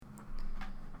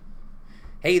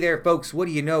Hey there, folks. What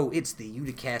do you know? It's the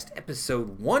Uticast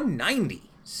episode 190,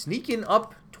 sneaking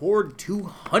up toward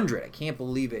 200. I can't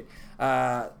believe it.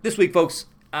 This week, folks,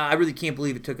 I really can't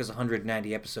believe it took us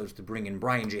 190 episodes to bring in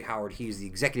Brian J. Howard. He is the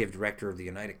executive director of the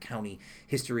Oneida County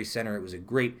History Center. It was a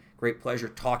great pleasure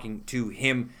talking to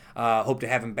him. Hope to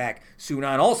have him back soon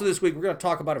on. Also this week, we're going to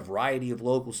talk about a variety of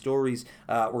local stories.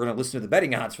 We're going to listen to the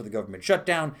betting odds for the government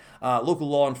shutdown, local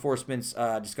law enforcement's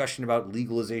discussion about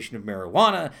legalization of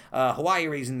marijuana, Hawaii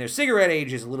raising their cigarette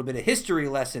ages, a little bit of history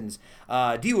lessons,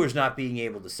 dealers not being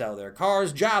able to sell their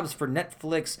cars, jobs for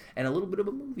Netflix, and a little bit of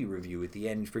a movie review at the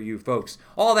end for you folks.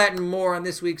 All that and more on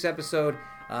this week's episode.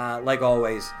 Like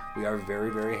always, we are very,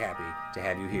 very happy to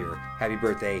have you here. Happy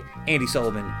birthday, Andy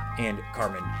Sullivan and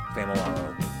Carmen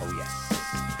Famolaro. Oh, yes.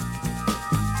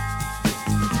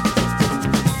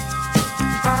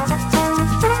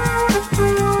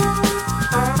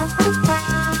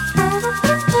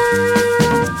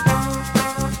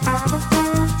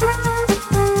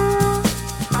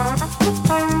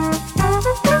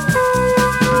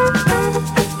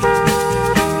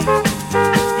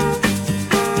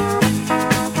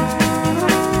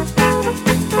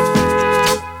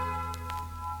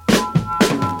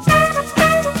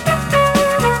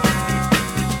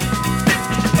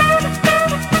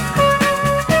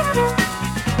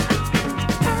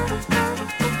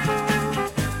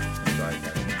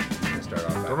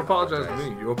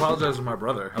 Apologize to my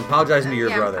brother. I'm apologizing to your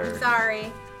brother. I'm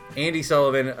sorry. Andy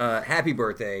Sullivan, happy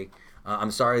birthday. I'm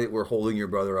sorry that we're holding your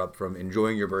brother up from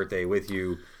enjoying your birthday with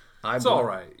you. It's all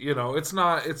right. You know, it's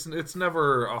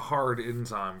never a hard in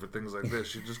time for things like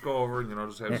this. You just go over and,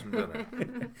 just have some dinner.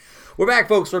 We're back,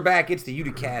 folks. We're back. It's the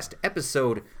Uticast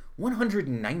episode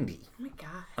 190. Oh, my gosh.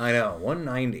 I know,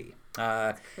 190.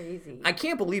 That's crazy. I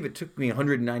can't believe it took me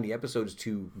 190 episodes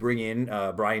to bring in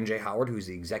Brian J. Howard, who's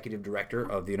the executive director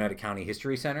of the Oneida County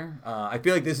History Center. I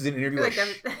feel like this is an interview. I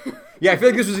feel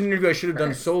like this was an interview I should have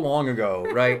done so long ago,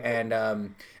 right? And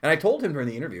I told him during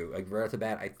the interview, like right off the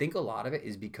bat, I think a lot of it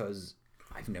is because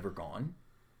I've never gone.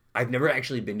 I've never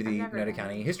actually been to the Oneida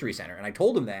County History Center, and I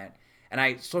told him that. And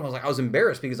I was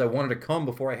embarrassed because I wanted to come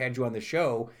before I had you on the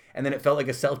show, and then it felt like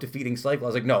a self-defeating cycle. I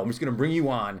was like, no, I'm just going to bring you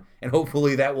on, and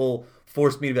hopefully that will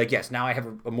force me to be like, yes, now I have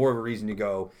a more of a reason to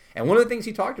go. And one of the things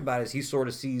he talked about is he sort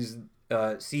of sees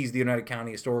the Oneida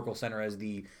County Historical Center as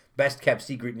the best-kept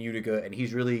secret in Utica, and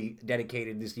he's really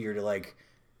dedicated this year to, like,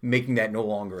 making that no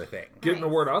longer a thing. Getting the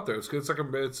word out there. It's like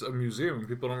it's a museum, and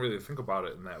people don't really think about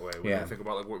it in that way. When they think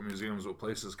about like what museums, what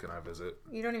places can I visit.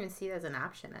 You don't even see it as an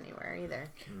option anywhere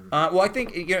either. Well, I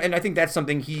think and I think that's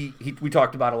something we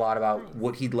talked about a lot about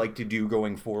what he'd like to do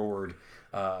going forward,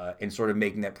 in sort of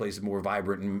making that place more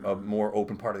vibrant and a more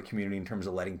open part of the community in terms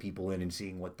of letting people in and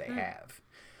seeing what they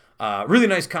have. Really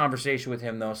nice conversation with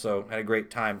him though, so had a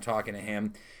great time talking to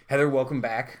him. Heather, welcome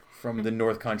back from the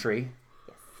North Country.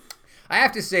 I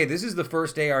have to say, this is the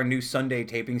first day our new Sunday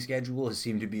taping schedule has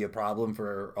seemed to be a problem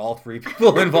for all three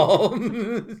people involved.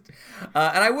 And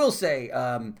I will say,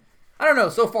 I don't know,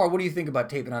 so far, what do you think about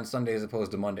taping on Sunday as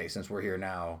opposed to Monday, since we're here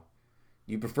now?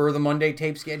 You prefer the Monday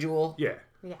tape schedule? Yeah.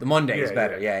 The Monday is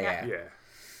better, yeah.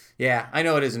 Yeah, I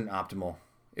know it isn't optimal.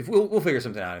 If we'll figure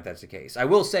something out if that's the case. I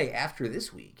will say, after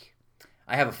this week,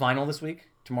 I have a final this week,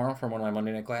 tomorrow, from one of my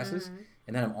Monday night classes. Mm-hmm.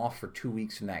 And then I'm off for 2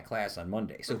 weeks from that class on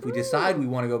Monday. So if we decide we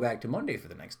want to go back to Monday for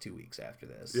the next 2 weeks after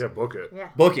this. Yeah, book it. Yeah.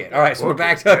 Book it. All right, so we're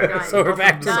back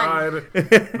to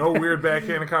no weird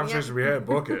backhanded conversation we had.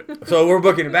 Book it. So we're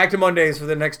booking it back to Mondays for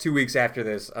the next 2 weeks after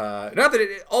this. Not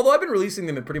that although I've been releasing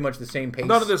them at pretty much the same pace.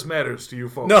 None of this matters to you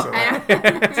folks. No. So.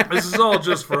 This is all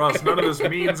just for us. None of this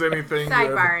means anything.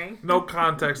 Sidebarring. No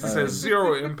context. This has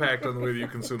zero impact on the way that you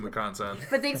consume the content.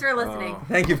 But thanks for listening.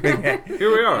 Thank you.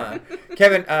 Here we are.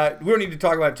 Kevin, we don't need to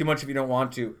talk about it too much if you don't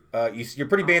want to. You're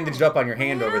pretty bandaged up on your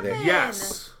hand over there.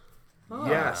 Yes.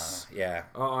 Yes. Yeah.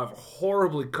 I've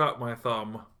horribly cut my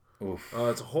thumb. Oof.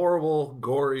 It's a horrible,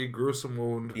 gory, gruesome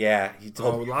wound. Yeah. You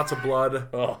told me. Lots of blood.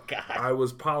 Oh, God. I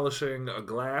was polishing a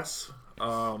glass,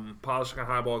 polishing a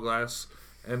highball glass.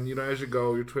 And, as you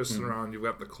go, you're twisting around. You've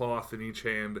got the cloth in each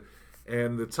hand.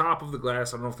 And the top of the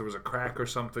glass, I don't know if there was a crack or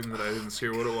something that I didn't see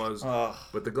or what it was.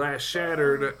 But the glass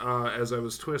shattered as I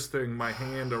was twisting my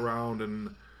hand around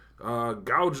and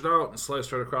gouged out and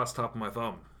sliced right across the top of my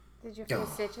thumb. Did you feel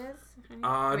stitches? No.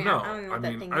 I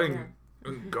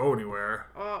didn't go anywhere.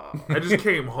 Oh. I just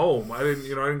came home. I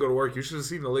didn't go to work. You should have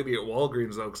seen the lady at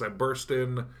Walgreens, though, because I burst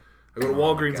in. I go to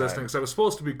Walgreens last night because I was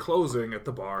supposed to be closing at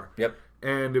the bar. Yep.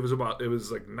 And it was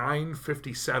like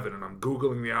 9:57, and I'm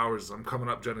Googling the hours as I'm coming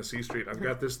up Genesee Street. I've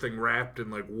got this thing wrapped in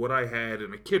like what I had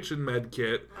in a kitchen med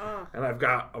kit, and I've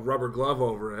got a rubber glove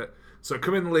over it. So I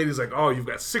come in, the lady's like, "Oh, you've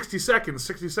got 60 seconds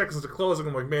to close." And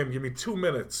I'm like, "Ma'am, give me 2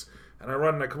 minutes." And I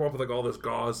run and I come up with like all this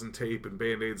gauze and tape and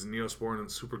Band-Aids and Neosporin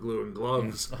and super glue and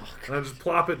gloves. And I just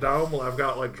plop it down while I've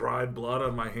got like dried blood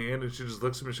on my hand. And she just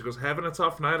looks at me and she goes, "Having a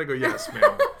tough night?" I go, "Yes,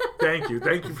 ma'am. Thank you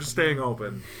for staying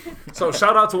open." So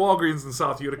shout out to Walgreens in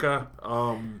South Utica.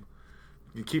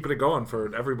 You keeping it going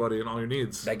for everybody and all your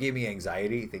needs. That gave me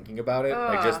anxiety thinking about it.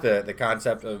 Like just the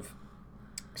concept of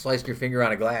slicing your finger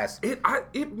on a glass.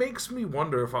 It makes me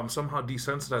wonder if I'm somehow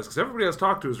desensitized, because everybody I've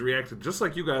talked to has reacted just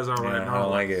like you guys are right now. I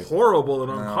don't like it. Horrible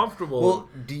and uncomfortable. Well,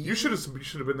 you should have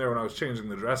been there when I was changing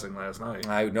the dressing last night.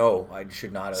 I know. I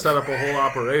should not have. Set up a whole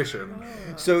operation.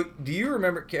 So, do you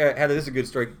remember, Heather, this is a good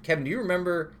story. Kevin, do you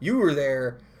remember, you were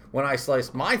there when I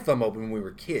sliced my thumb open when we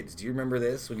were kids. Do you remember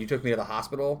this, when you took me to the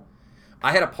hospital?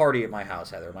 I had a party at my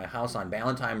house, Heather, my house on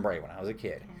Valentine Bray when I was a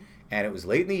kid. And it was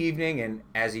late in the evening, and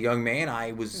as a young man,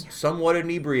 I was somewhat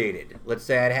inebriated. Let's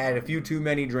say I'd had a few too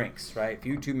many drinks, right? A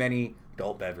few too many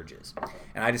adult beverages.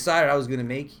 And I decided I was going to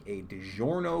make a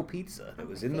DiGiorno pizza that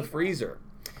was in the freezer.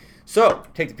 So,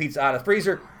 take the pizza out of the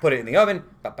freezer, put it in the oven,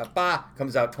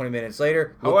 comes out 20 minutes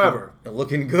later. However,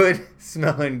 looking good,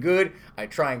 smelling good. I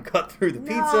try and cut through the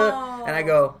pizza, and I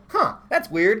go, that's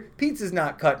weird. Pizza's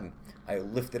not cutting. I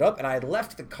lift it up, and I had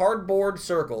left the cardboard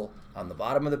circle on the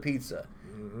bottom of the pizza.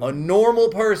 A normal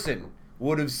person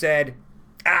would have said,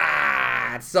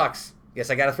 it sucks. Guess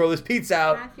I got to throw this pizza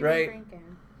out, right?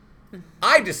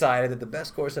 I decided that the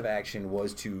best course of action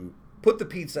was to put the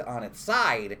pizza on its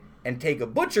side and take a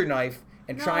butcher knife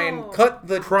and try and cut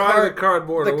the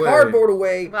cardboard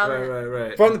away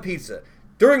right. from the pizza.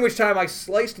 During which time I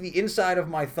sliced the inside of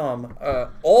my thumb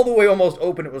all the way almost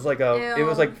open. It was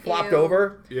like flopped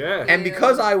over. Yeah. And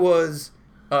because I was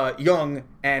young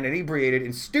and inebriated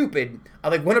and stupid, I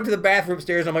went up to the bathroom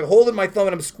upstairs and I'm holding my thumb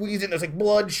and I'm squeezing. There's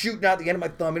blood shooting out the end of my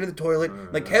thumb into the toilet.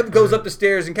 Kev goes up the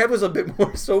stairs and Kev was a bit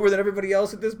more sober than everybody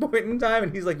else at this point in time,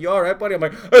 and he's like, "You all right, buddy?" I'm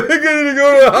like, "I think I need to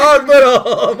go to the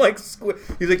hospital."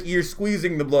 I'm he's like, "You're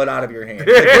squeezing the blood out of your hand."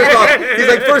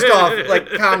 First off,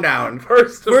 calm down.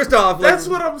 First off, that's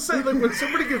what I'm saying. When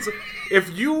somebody gets,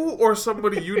 if you or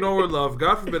somebody you know or love,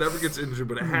 God forbid, ever gets injured,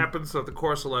 but it happens throughout the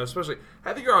course of life, especially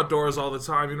I think you're outdoors all the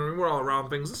time. You know, we're all around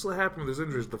things. This will happen with these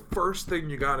injuries. The first thing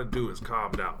you gotta do is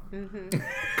calm down.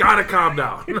 Gotta calm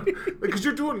down, because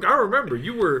I remember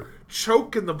you were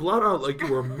choking the blood out like you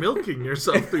were milking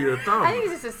yourself through your thumb. I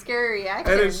think it's just a scary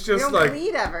reaction. And it's just you don't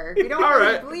bleed ever. You don't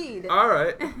really bleed. All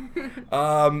right.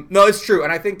 No, it's true,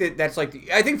 and I think that's I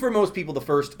think for most people the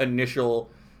first initial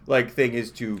thing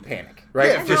is to panic,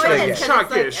 right? Yeah,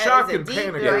 shock and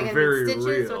panic are very stitches,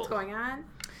 real. What's going on?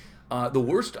 The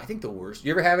worst.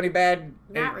 You ever have any bad?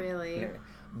 Not really.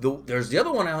 There's the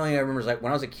other one I remember is when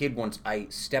I was a kid once I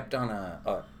stepped on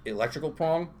a electrical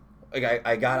prong.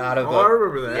 I got out of. I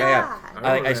remember that. Yeah.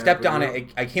 I stepped on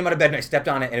it. I came out of bed and I stepped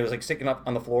on it and it was sticking up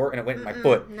on the floor and it went in my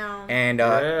foot. No. And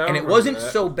it wasn't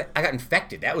so bad. I got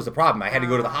infected. That was the problem. I had to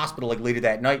go to the hospital later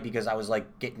that night because I was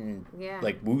getting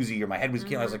woozy or my head was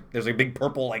killing. I was there's a big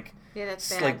purple that's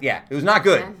bad. it was not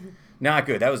good. Not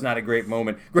good. That was not a great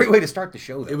moment. Great way to start the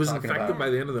show. It was infected by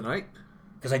the end of the night?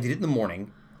 Because I did it in the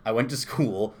morning. I went to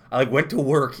school. I went to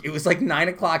work. It was 9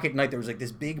 o'clock at night. There was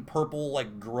this big purple,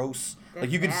 gross.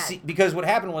 That's you could bad. see, because what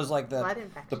happened was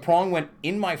the prong went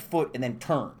in my foot and then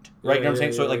turned. Right? You know what I'm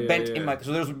saying? So it bent in my.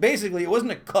 So there was basically, it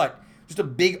wasn't a cut, just a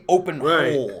big open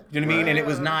hole. You know what I mean? And it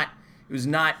was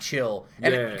not chill.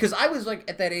 And because I was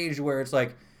at that age where it's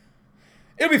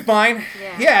it'll be fine.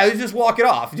 Yeah, just walk it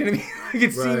off. You know what I mean?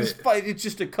 It seems fine. It's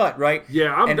just a cut, right?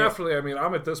 Yeah, I'm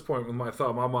at this point with my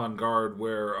thumb. I'm on guard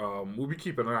where we'll be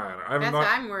keeping an eye on it. That's what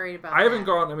I'm worried about. I haven't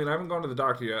gone to the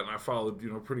doctor yet, and I followed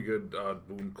pretty good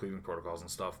wound cleaning protocols and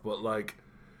stuff. But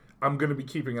I'm going to be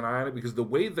keeping an eye on it because the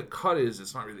way the cut is,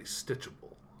 it's not really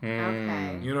stitchable.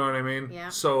 Okay. You know what I mean? Yeah.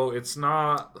 So it's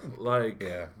not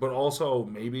but also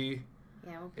maybe.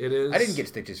 Yeah, it is. I didn't get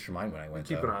stitches for mine when I went.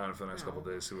 Keep an eye on it for the next couple of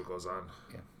days, see what goes on.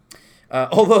 Yeah.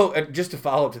 Although, just to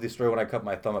follow up to this story when I cut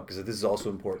my thumb up, because this is also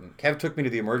important, Kev took me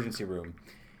to the emergency room,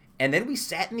 and then we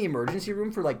sat in the emergency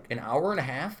room for an hour and a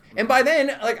half, and by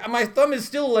then, my thumb is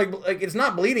still it's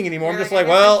not bleeding anymore. You're I'm sitting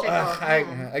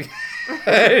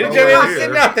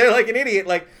out there like an idiot,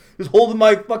 just holding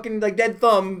my fucking dead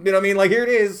thumb. You know what I mean? Here it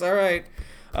is. All right.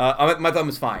 My thumb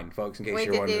is fine, folks. In case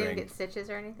you're wondering. They didn't get stitches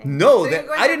or anything? No,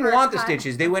 I didn't want the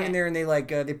stitches. They went in there and they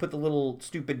they put the little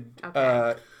stupid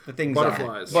the things Butterflies.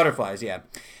 on it. Butterflies, yeah.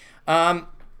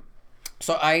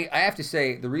 So I have to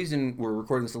say, the reason we're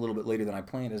recording this a little bit later than I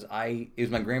planned is it was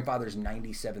my grandfather's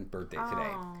 97th birthday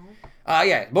today.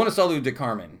 Yeah, bonus salute to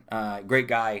Carmen. Great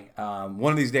guy.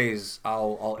 One of these days,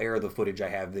 I'll air the footage I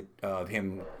have of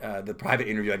him, the private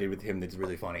interview I did with him that's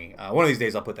really funny. One of these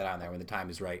days, I'll put that on there when the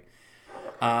time is right.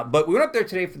 But we went up there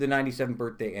today for the 97th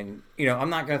birthday, and,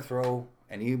 I'm not going to throw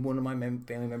any one of my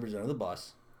family members under the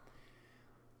bus.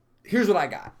 Here's what I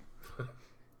got.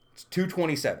 It's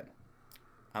 2:27.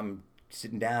 I'm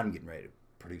sitting down, I'm getting ready to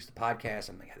produce the podcast.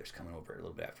 I'm like, Heather's coming over a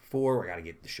little bit after 4. I got to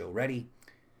get the show ready.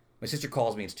 My sister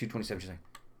calls me. It's 2:27. She's like,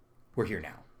 we're here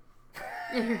now.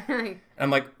 And I'm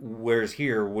like, where's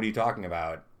here? What are you talking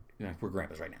about? Like, we're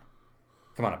Grandpa's right now.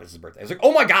 Come on up. It's his birthday. I was like,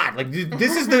 oh my God. Like,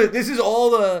 this is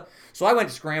all the... So I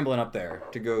went scrambling up there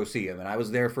to go see him. And I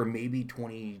was there for maybe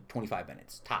 20, 25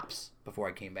 minutes, tops, before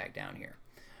I came back down here.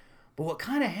 But what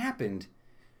kind of happened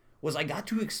was I got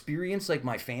to experience, like,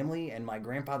 my family and my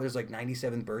grandfather's, like,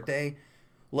 97th birthday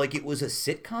like it was a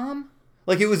sitcom.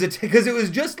 Like, it was because it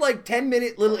was just, like,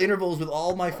 10-minute little intervals with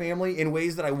all my family in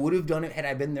ways that I would have done it had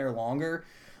I been there longer.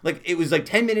 Like, it was, like,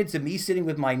 10 minutes of me sitting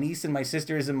with my niece and my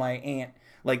sisters and my aunt,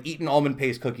 like, eating almond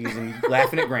paste cookies and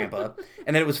laughing at Grandpa.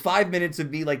 And then it was 5 minutes of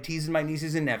me, like, teasing my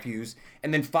nieces and nephews.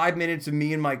 And then 5 minutes of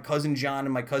me and my cousin John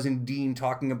and my cousin Dean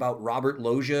talking about Robert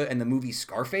Loggia and the movie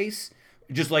Scarface,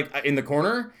 just, like, in the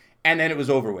corner. And then it was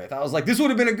over with. I was like, this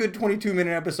would have been a good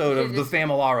 22-minute episode of The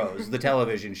Familaros, the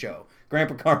television show.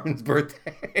 Grandpa Carmen's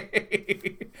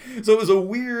birthday. So it was a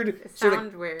weird,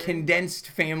 condensed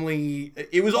family.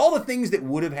 It was all the things that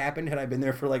would have happened had I been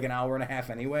there for like an hour and a half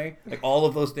anyway. Like all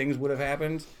of those things would have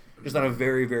happened, just on a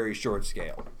very, very short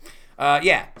scale.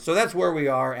 So that's where we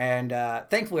are. And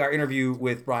thankfully our interview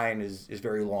with Brian is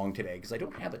very long today because I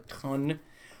don't have a ton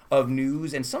of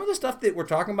news, and some of the stuff that we're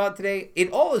talking about today, it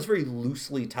all is very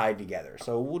loosely tied together.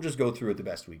 So we'll just go through it the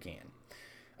best we can.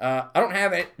 I don't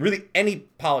have really any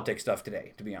politics stuff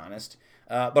today, to be honest.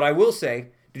 But I will say,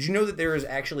 did you know that there is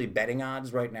actually betting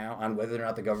odds right now on whether or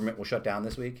not the government will shut down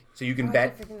this week? So you can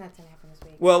bet. I think that's gonna happen this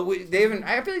week. Well, they haven't.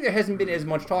 I feel like there hasn't been as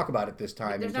much talk about it this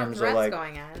time. There's in terms no threats of like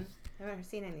going on. I haven't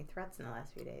seen any threats in the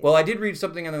last few days. Well, I did read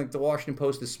something on the Washington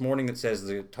Post this morning that says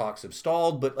the talks have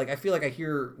stalled, but like I feel like I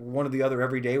hear one or the other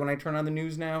every day when I turn on the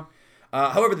news now.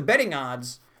 However, the betting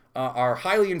odds are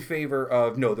highly in favor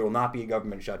of no, there will not be a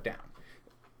government shutdown.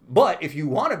 But if you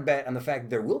want to bet on the fact that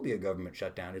there will be a government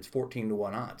shutdown, it's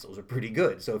 14-1 odds. Those are pretty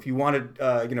good. So if you want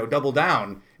to, double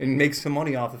down and make some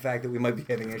money off the fact that we might be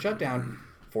having a shutdown,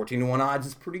 14-1 odds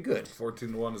is pretty good.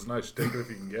 14-1 is nice. Take it if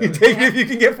you can get it. Take it if you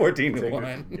can get 14-1. Take it if you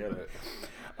can get it.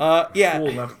 Yeah.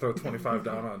 Fool not to throw 25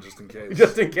 down on just in case.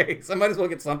 Just in case. I might as well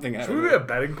get something out of it. Should we be a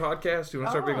betting podcast? Do you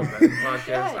want to start being a betting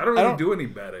podcast? I don't really do any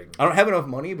betting. I don't have enough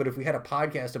money, but if we had a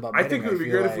podcast about betting, I think it would be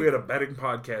great if we had a betting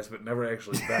podcast but never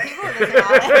actually bet.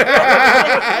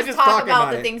 Just talk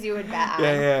about the things you would bet on.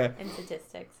 Yeah. And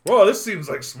statistics. Well, this seems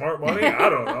like smart money. I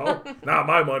don't know. Not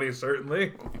my money,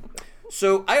 certainly.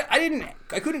 So I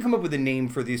couldn't come up with a name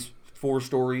for these 4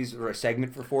 stories or a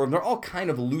segment for 4 of them. They're all kind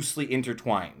of loosely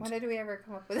intertwined. When did we ever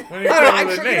come up with it?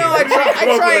 I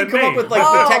try and come up with like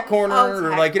the tech corner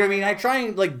or like, you know what I mean? I try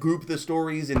and like group the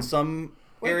stories in some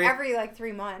area. Every like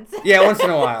 3 months. Yeah, once in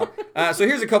a while. So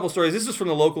here's a couple stories. This is from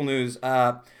the local news.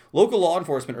 Local law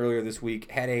enforcement earlier this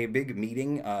week had a big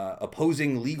meeting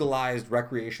opposing legalized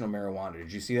recreational marijuana.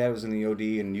 Did you see that? It was in the OD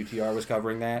and UTR was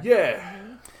covering that.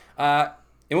 Yeah.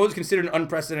 In what was considered an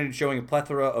unprecedented showing, a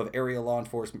plethora of area law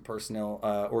enforcement personnel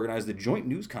organized a joint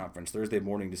news conference Thursday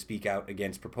morning to speak out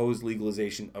against proposed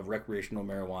legalization of recreational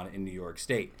marijuana in New York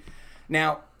State.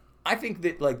 Now, I think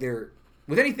that like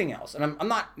with anything else, and I'm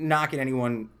not knocking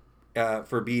anyone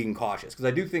for being cautious, because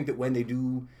I do think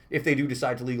that if they do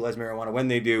decide to legalize marijuana, when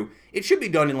they do, it should be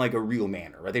done in like a real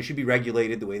manner, right? They should be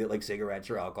regulated the way that like cigarettes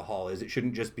or alcohol is. It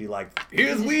shouldn't just be like,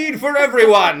 here's weed for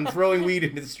everyone, throwing weed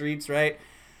into the streets, right?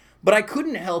 But I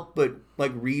couldn't help but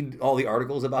like read all the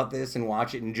articles about this and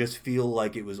watch it and just feel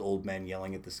like it was old men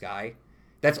yelling at the sky.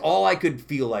 That's all I could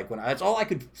feel like that's all I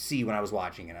could see when I was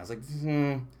watching it. I was like,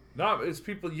 No, it's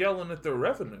people yelling at their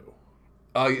revenue.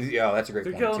 Oh, yeah, that's a great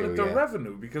point too. They're yelling at their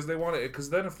revenue because they want it. Because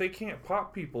then if they can't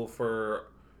pop people for,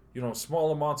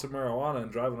 small amounts of marijuana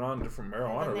and driving around different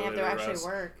marijuana they have to actually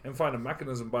work and find a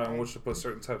mechanism by which to put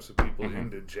certain types of people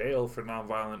into jail for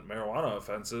nonviolent marijuana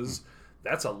offenses.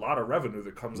 That's a lot of revenue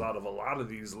that comes out of a lot of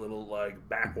these little, like,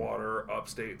 backwater,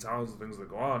 upstate towns and things that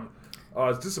go on.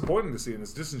 It's disappointing to see, and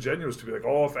it's disingenuous to be like,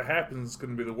 oh, if it happens, it's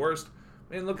going to be the worst.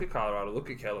 Man, look at Colorado, look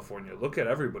at California, look at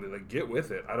everybody. Like, get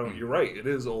with it. You're right. It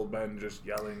is old men just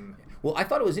yelling. Well, I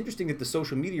thought it was interesting that the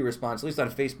social media response, at least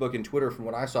on Facebook and Twitter, from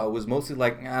what I saw, was mostly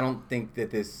like, I don't think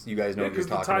that you guys know what you're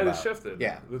talking about. Because the tide has shifted.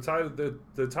 Yeah.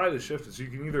 The tide has shifted. So you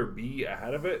can either be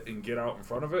ahead of it and get out in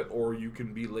front of it, or you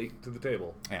can be late to the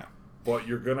table. Yeah. But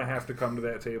you're going to have to come to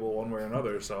that table one way or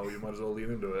another, so you might as well lean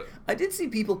into it. I did see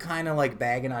people kind of like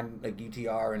bagging on like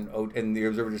UTR and the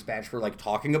Observer Dispatch for like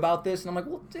talking about this, and I'm like,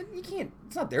 well, you can't.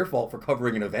 It's not their fault for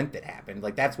covering an event that happened.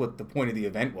 Like that's what the point of the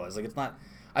event was. Like it's not.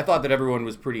 I thought that everyone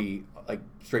was pretty like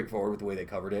straightforward with the way they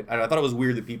covered it. I thought it was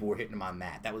weird that people were hitting them on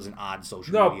that. That was an odd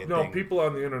social media thing. No, people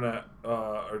on the internet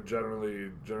are generally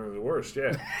the worst.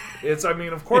 Yeah,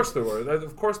 of course there were.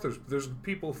 Of course, there's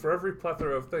people for every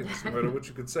plethora of things, no matter what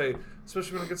you could say.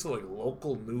 Especially when it gets to like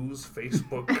local news,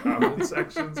 Facebook comment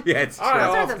sections. Yeah, it's true.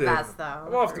 Those are the best, though.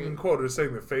 I've often been quoted as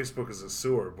saying that Facebook is a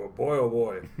sewer, but boy, oh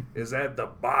boy, is at the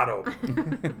bottom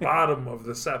of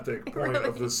the septic point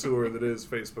of the sewer that is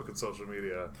Facebook and social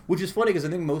media. Which is funny because I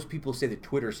think most people say that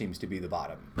Twitter seems to be the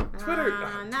bottom.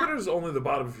 Twitter's only the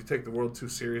bottom if you take the world too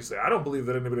seriously. I don't believe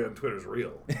that anybody on Twitter is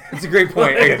real. That's a great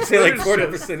point. I could say like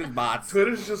 40% is bots.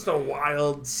 Twitter's just a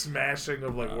wild smashing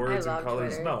of like words and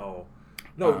colors. Twitter.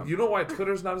 No, you know why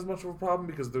Twitter's not as much of a problem?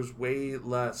 Because there's way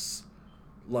less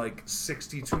like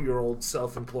 62-year-old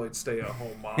self-employed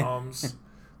stay-at-home moms.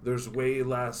 There's way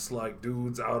less like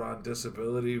dudes out on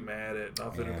disability mad at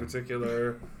nothing in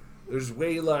particular. There's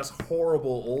way less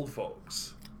horrible old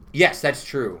folks. Yes, that's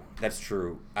true. That's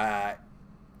true.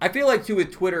 I feel like too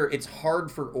with Twitter, it's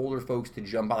hard for older folks to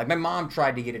jump on. Like my mom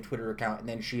tried to get a Twitter account, and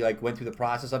then she like went through the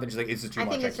process of it. And she's like, "It's just too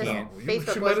much. I can't."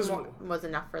 Facebook was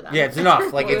enough for them. Yeah, it's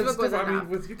enough. Like Facebook was enough.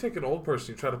 With you take an old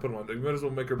person, you try to put them on. You might as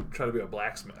well make her try to be a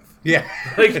blacksmith. Yeah,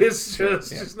 like it's just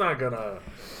she's not gonna.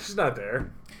 She's not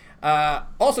there.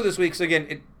 Also this week, so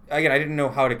again, I didn't know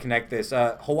how to connect this.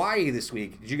 Hawaii this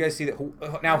week. Did you guys see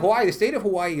that? Now, Hawaii, the state of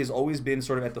Hawaii has always been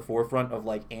sort of at the forefront of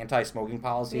like anti-smoking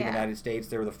policy in the United States.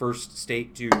 They were the first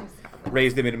state to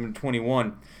raise the minimum to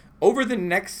 21. Over the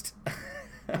next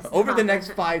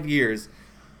 5 years,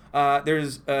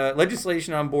 there's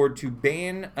legislation on board to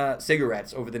ban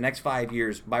cigarettes over the next 5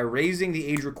 years by raising the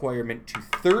age requirement to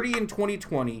 30 in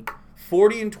 2020,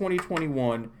 40 in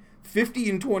 2021. 50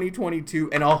 in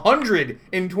 2022, and 100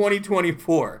 in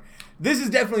 2024. This is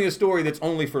definitely a story that's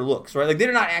only for looks, right? Like,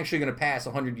 they're not actually going to pass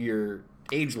a 100-year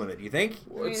age limit, you think?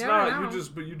 Well, it's not.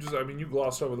 You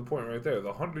glossed over the point right there.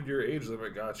 The 100-year age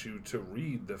limit got you to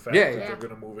read the fact that they're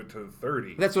going to move it to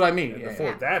 30. That's what I mean. And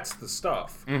before, that's the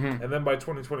stuff. Mm-hmm. And then by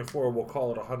 2024, we'll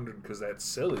call it 100 because that's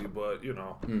silly, but,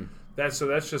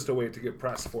 that's just a way to get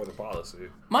pressed for the policy.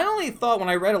 My only thought when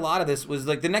I read a lot of this was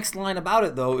like the next line about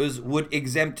it though is would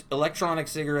exempt electronic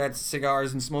cigarettes,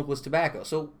 cigars, and smokeless tobacco.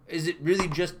 So is it really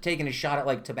just taking a shot at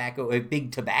like tobacco, a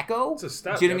big tobacco? It's a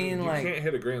step. Do you know what I mean? You can't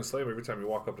hit a grand slam every time you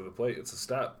walk up to the plate. It's a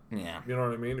step. Yeah. You know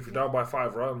what I mean? If you're down by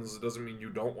 5 runs, it doesn't mean you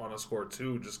don't want to score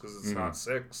 2 just because it's not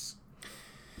 6.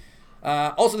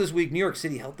 Also this week, New York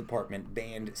City Health Department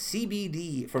banned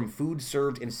CBD from food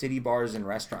served in city bars and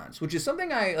restaurants, which is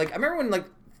something I remember when like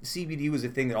CBD was a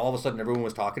thing that all of a sudden everyone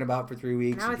was talking about for 3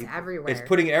 weeks. Now it's everywhere. It's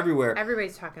putting it everywhere.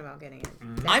 Everybody's talking about getting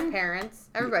it. Parents,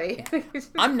 everybody.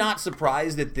 I'm not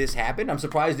surprised that this happened. I'm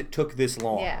surprised it took this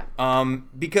long. Yeah.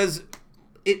 Because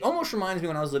it almost reminds me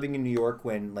when I was living in New York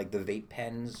when like the vape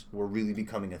pens were really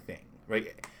becoming a thing,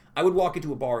 right? I would walk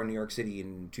into a bar in New York City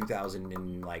in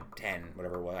 2010,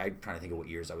 whatever it was. I'm trying to think of what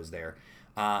years I was there.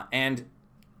 And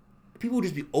people would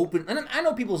just be open. And I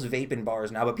know people's vape in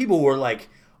bars now, but people were like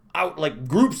out, like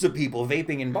groups of people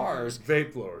vaping in bars.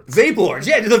 Vape lords. Vape lords.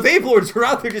 Yeah, the vape lords were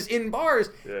out there just in bars.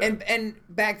 Yeah. And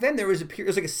back then there was it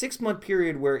was like a 6-month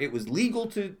period where it was legal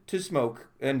to smoke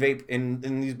and vape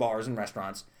in these bars and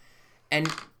restaurants. And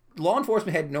law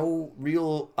enforcement had no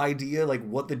real idea like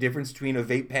what the difference between a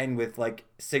vape pen with like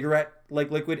cigarette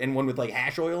like liquid and one with like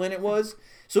hash oil in it was.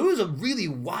 So it was a really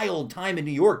wild time in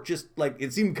New York. Just like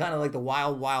it seemed kind of like the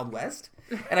wild west.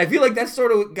 And I feel like that's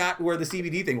sort of got where the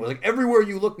CBD thing was. Like everywhere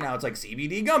you look now, it's like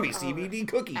CBD gummies, CBD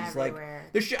cookies. Everywhere.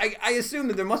 Like I assume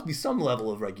that there must be some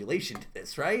level of regulation to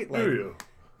this, right? Like, Do you?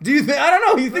 Do you think? I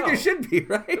don't know. You think there should be,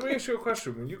 right? Let me ask you a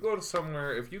question. When you go to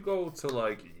somewhere, if you go to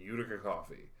like Utica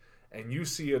Coffee, and you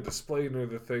see a display near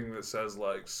the thing that says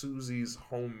like Susie's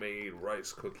homemade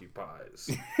rice cookie pies,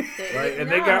 right?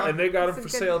 And they got them for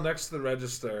sale next to the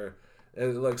register,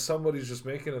 and like somebody's just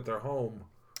making it their home.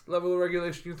 Level of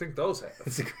regulation you think those have?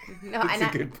 That's a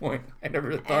good point. I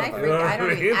never thought about it.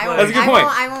 That's a good point.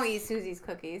 I won't eat Susie's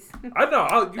cookies. I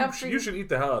know. You should eat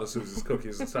the hell out of Susie's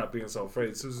cookies and stop being so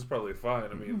afraid. Susie's probably fine.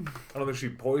 I mean, I don't think she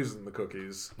poisoned the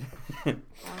cookies. Her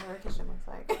kitchen looks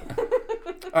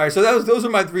like. All right, so those are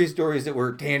my 3 stories that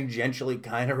were tangentially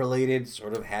kind of related,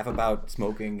 sort of half about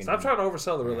smoking. And, Stop trying to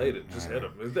oversell the related. Just hit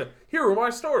them. Here are my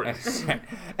stories.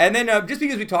 And then just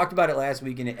because we talked about it last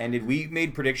week and it ended, we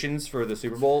made predictions for the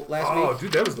Super Bowl last week. Oh,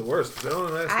 dude, that was the worst. Was that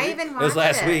only last week? even watched It was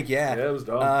last it. week, yeah. Yeah, it was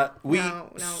dumb. No,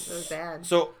 it was bad.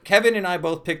 So Kevin and I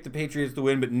both picked the Patriots to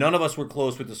win, but none of us were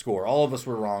close with the score. All of us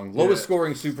were wrong. Lowest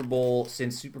scoring Super Bowl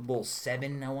since Super Bowl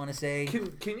 7, I want to say.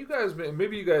 Can you guys,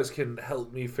 maybe you guys can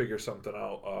help me figure something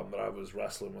out that I was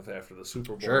wrestling with after the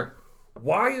Super Bowl. Sure.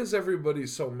 Why is everybody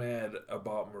so mad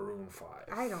about Maroon 5?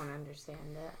 I don't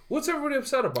understand it. What's everybody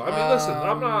upset about? I mean, listen,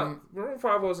 I'm not... Maroon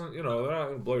 5 wasn't, they're not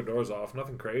going to blow your doors off.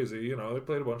 Nothing crazy. They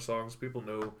played a bunch of songs people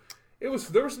knew. There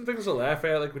were some things to laugh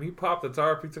at. Like, when he popped the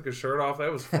tarp, he took his shirt off.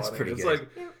 That was funny. That's pretty it's good. like,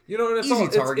 and it's Easy all...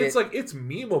 target. It's like, it's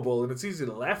memeable, and it's easy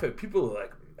to laugh at. People are,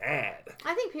 like, mad.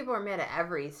 I think people are mad at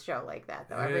every show like that,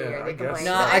 though. Every Yeah, year I they guess complain.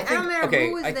 so. No, But I think don't matter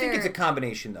who was I think there. it's a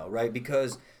combination though, right?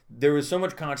 Because there was so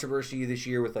much controversy this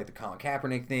year with like the Colin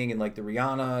Kaepernick thing and like the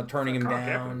Rihanna turning him Colin Kaepernick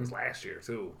down. was last year,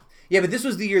 too. Yeah, but this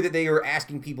was the year that they were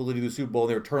asking people to do the Super Bowl.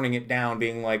 And they were turning it down,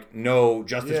 being like, "No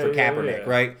justice for Kaepernick,"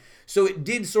 right? So it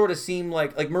did sort of seem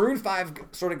like Maroon 5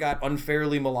 sort of got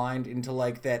unfairly maligned into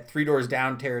like that Three Doors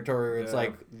Down territory. Where it's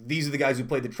like these are the guys who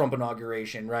played the Trump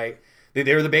inauguration, right?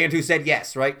 They were the band who said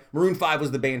yes, right? Maroon 5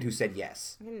 was the band who said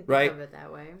yes, I didn't right? think of it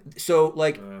that way. So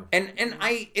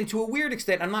and to a weird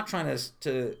extent, I'm not trying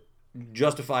to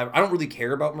justify. I don't really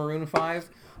care about Maroon 5,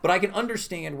 but I can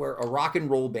understand where a rock and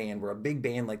roll band, where a big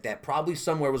band like that, probably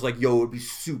somewhere was like, "Yo, it'd be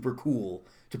super cool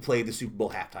to play the Super Bowl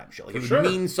halftime show. Like, it would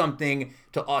mean something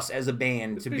to us as a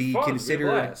band to be fun, considered."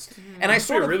 And I It'd be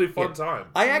sort a of really fun time.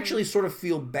 I actually sort of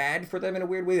feel bad for them in a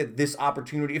weird way that this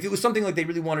opportunity, if it was something like they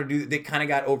really wanted to do, they kind of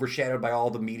got overshadowed by all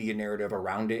the media narrative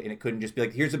around it, and it couldn't just be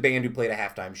like, "Here's a band who played a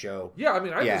halftime show." Yeah, I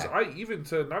mean,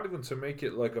 not even to make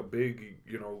it like a big,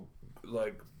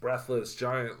 like breathless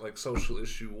giant like social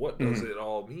issue. What does it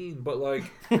all mean? But like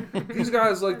these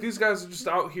guys are just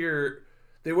out here.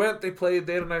 They went, they played,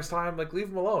 they had a nice time. Like, leave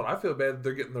them alone. I feel bad that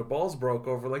they're getting their balls broke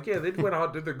over. Like, yeah, they went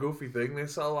out, did their goofy thing. They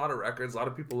sell a lot of records. A lot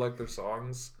of people like their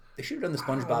songs. They should have done the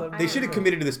SpongeBob. They should have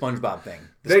committed to the SpongeBob thing.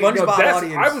 The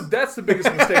That's the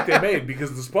biggest mistake they made,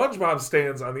 because the SpongeBob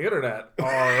stands on the internet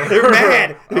are they're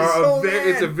mad. They're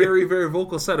it's a very, very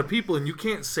vocal set of people, and you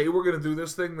can't say we're going to do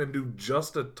this thing, then do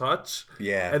just a touch,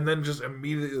 and then just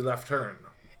immediately left turn.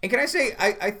 And can I say,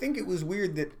 I think it was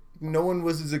weird that no one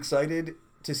was as excited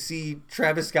to see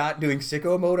Travis Scott doing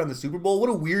sicko mode on the Super Bowl. What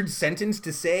a weird sentence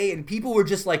to say, and people were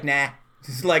just like, "Nah."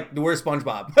 It's like, where's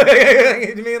SpongeBob?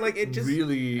 I mean, like, it just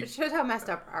really... It shows how messed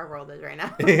up our world is right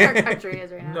now. Our country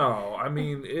is right now. No, I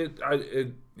mean,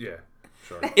 yeah,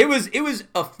 sure. It was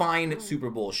a fine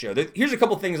Super Bowl show. Here's a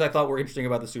couple things I thought were interesting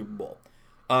about the Super Bowl.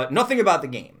 Nothing about the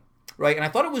game, right? And I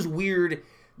thought it was weird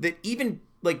that even,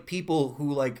 like, people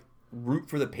who, like, root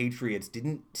for the Patriots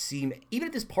didn't seem, even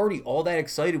at this party, all that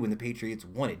excited when the Patriots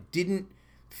won. It didn't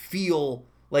feel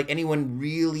like anyone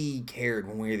really cared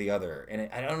one way or the other. And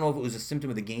I don't know if it was a symptom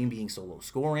of the game being so low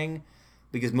scoring,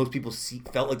 because most people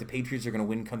felt like the Patriots are going to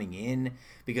win coming in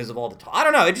because of all the talk. I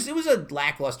don't know. It was a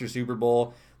lackluster Super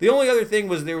Bowl. The only other thing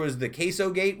was there was the queso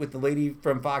gate with the lady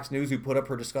from Fox News who put up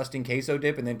her disgusting queso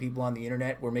dip, and then people on the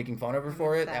internet were making fun of her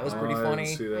for it. That was pretty funny. I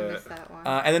didn't see that. I missed that one.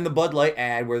 And then the Bud Light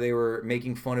ad where they were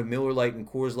making fun of Miller Lite and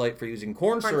Coors Light for using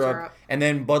corn syrup, and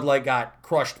then Bud Light got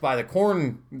crushed by the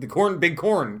big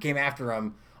corn came after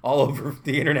them all over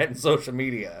the internet and social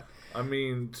media. I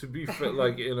mean, to be fair,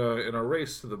 like in a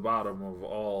race to the bottom of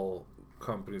all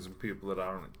companies and people that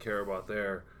I don't care about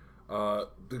there,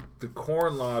 the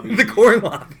corn lobby. The corn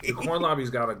lobby. The corn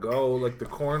lobby's got to go. Like, the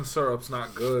corn syrup's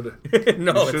not good.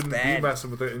 No, you it's shouldn't bad. be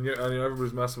messing with it. And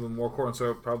everybody's messing with more corn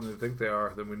syrup probably than they think they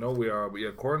are, than we know we are. But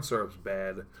yeah, corn syrup's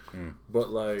bad.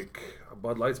 But like,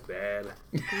 Bud Light's bad.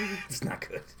 It's not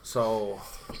good. So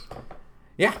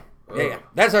yeah. Yeah.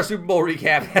 That's our Super Bowl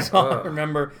recap. That's all I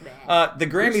remember. The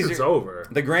Grammys it's over.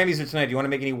 The Grammys are tonight. Do you want to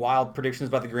make any wild predictions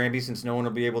about the Grammys, since no one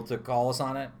will be able to call us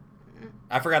on it?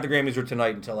 I forgot the Grammys were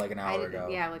tonight until like an hour ago.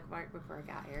 Yeah, like right before I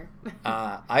got here.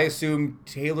 I assume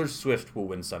Taylor Swift will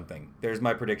win something. There's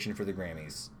my prediction for the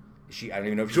Grammys. I don't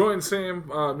even know if Join Sam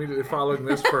immediately following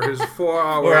this for his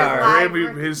 4-hour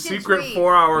Grammy, his secret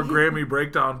 4-hour Grammy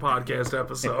breakdown podcast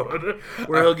episode,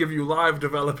 where he'll give you live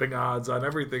developing odds on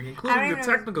everything, including the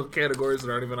technical categories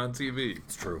that aren't even on TV.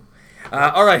 It's true.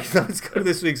 All right, so let's go to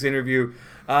this week's interview.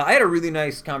 I had a really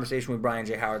nice conversation with Brian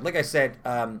J. Howard. Like I said,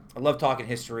 I love talking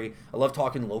history. I love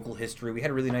talking local history. We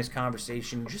had a really nice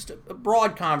conversation, just a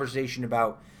broad conversation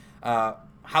about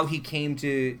how he came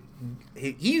to...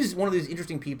 He's one of those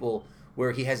interesting people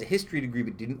where he has a history degree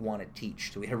but didn't want to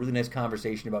teach. So we had a really nice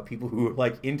conversation about people who were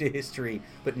like into history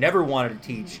but never wanted to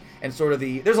teach, and sort of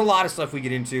there's a lot of stuff we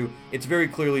get into. It's very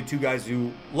clearly two guys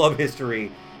who love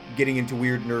history getting into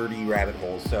weird, nerdy rabbit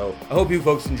holes. So I hope you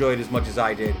folks enjoyed as much as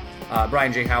I did.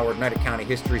 Brian J. Howard, Oneida County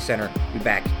History Center. We'll be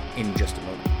back in just a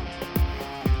moment.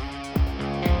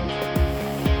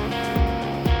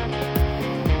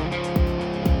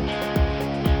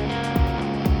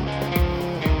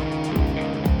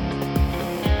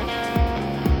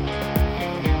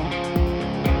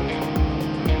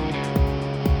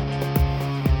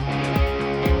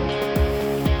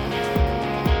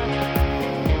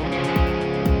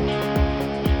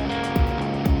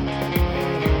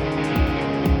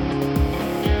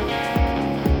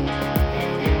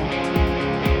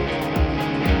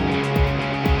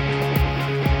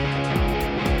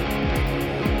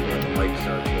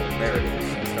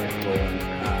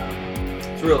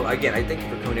 Again, I thank you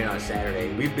for coming in on a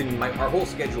Saturday. Our whole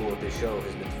schedule with this show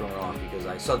has been thrown off because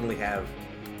I suddenly have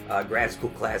grad school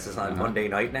classes on Monday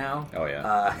night now. Oh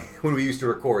yeah. When we used to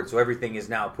record, so everything is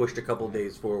now pushed a couple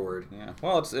days forward. Yeah.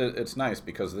 Well, it's nice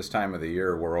because this time of the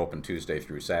year we're open Tuesday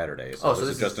through Saturday, so this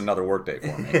is just another work day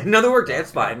for me. Another work day.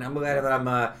 That's fine. I'm glad that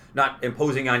I'm not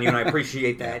imposing on you, and I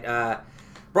appreciate that.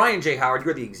 Brian J. Howard,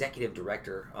 you're the executive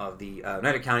director of the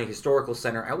Oneida County Historical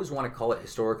Center. I always want to call it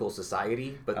Historical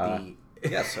Society, but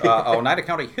Yes, Oneida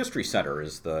County History Center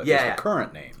is the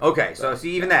current name. Okay, so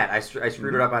see, even that, I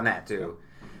screwed it up on that, too.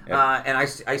 Yep. And I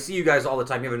see you guys all the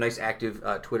time. You have a nice active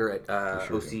Twitter at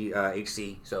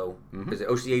OCHC, so is it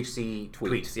OCHC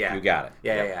Tweets? Yeah. You got it.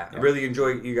 Yeah. Yep. I really enjoy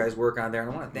you guys' work on there,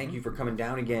 and I want to thank you for coming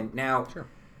down again. Now,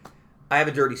 I have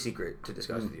a dirty secret to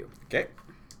discuss with you. Okay.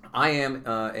 I have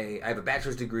a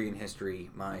bachelor's degree in history.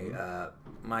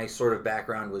 My sort of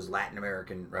background was Latin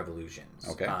American revolutions.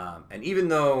 Okay. And even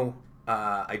though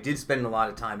I did spend a lot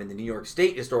of time in the New York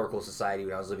State Historical Society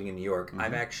when I was living in New York,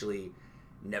 I've actually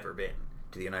never been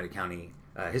to the Oneida County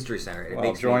History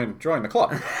Center. Join the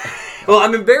club. Well,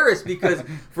 I'm embarrassed because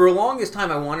for the longest time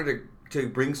I wanted to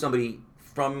bring somebody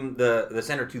from the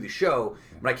center to the show,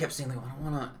 but I kept saying, like,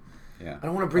 I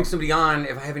don't want to bring somebody on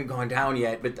if I haven't gone down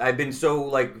yet. But I've been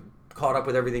so caught up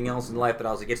with everything else in life that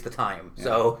I was like, it's the time. Yeah.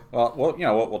 So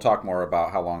we'll talk more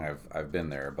about how long I've been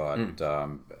there, but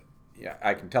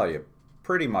I can tell you,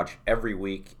 pretty much every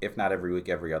week, if not every week,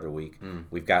 every other week,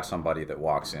 we've got somebody that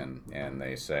walks in and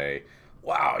they say,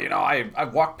 wow,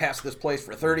 I've walked past this place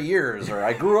for 30 years, or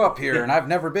I grew up here and I've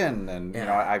never been, and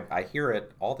I hear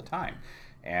it all the time,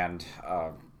 and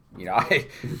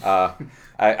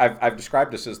I've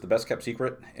described this as the best kept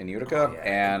secret in Utica,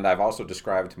 and I've also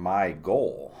described my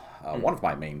goal, one of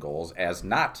my main goals, as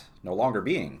no longer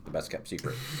being the best kept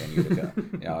secret in Utica.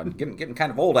 Getting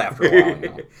kind of old after a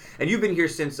while. And you've been here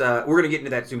since we're going to get into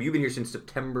that soon. You've been here since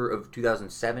September of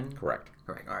 2007. Correct.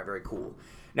 All right. Very cool.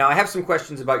 Now I have some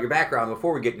questions about your background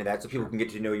before we get into that, so people can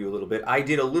get to know you a little bit. I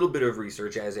did a little bit of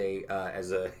research as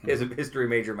a history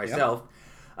major myself.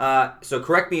 So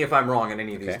correct me if I'm wrong on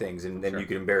any of these things, and then you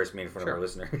can embarrass me in front of our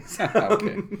listeners.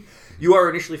 Okay. You are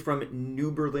initially from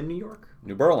New Berlin, New York?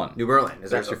 New Berlin.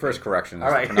 That's your first correction. All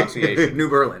right. The pronunciation. New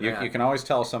Berlin. You can always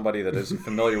tell somebody that isn't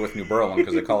familiar with New Berlin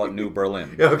because they call it New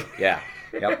Berlin. Okay. Yeah.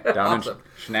 Yep. Down awesome.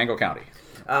 in Shenango County.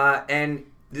 And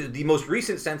the most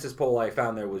recent census poll I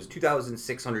found there was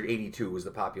 2,682 was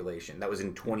the population. That was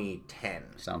in 2010.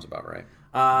 Sounds about right.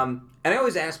 And I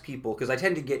always ask people, because I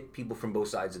tend to get people from both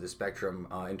sides of the spectrum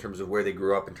in terms of where they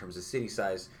grew up, in terms of city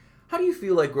size. How do you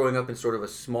feel like growing up in sort of a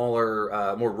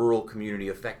smaller, more rural community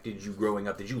affected you growing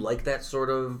up? Did you like that sort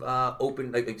of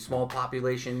open, like small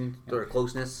population sort of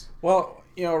closeness? Well,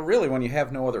 really, when you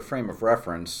have no other frame of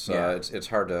reference, it's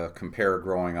hard to compare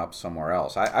growing up somewhere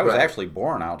else. I was actually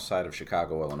born outside of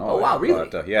Chicago, Illinois. Oh wow, really?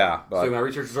 But, so my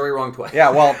research is already wrong twice.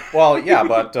 Yeah,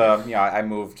 but I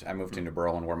moved to New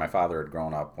Berlin where my father had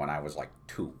grown up when I was like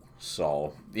 2.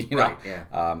 So,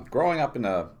 growing up in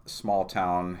a small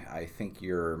town, I think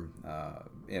you're,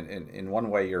 in one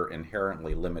way, you're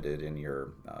inherently limited in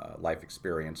your life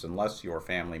experience unless your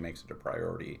family makes it a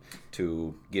priority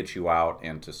to get you out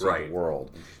and to see the world.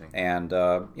 And,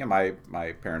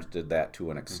 my parents did that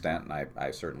to an extent, and I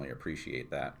certainly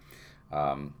appreciate that.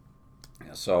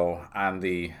 So on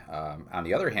the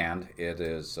other hand, it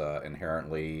is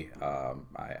inherently,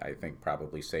 I think,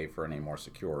 probably safer and a more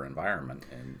secure environment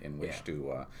in which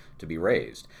to be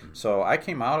raised. Mm-hmm. So I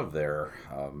came out of there,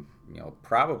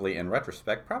 probably in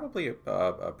retrospect, probably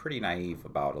pretty naive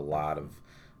about a lot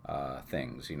of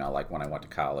things. Like when I went to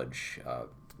college,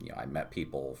 I met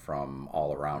people from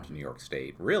all around New York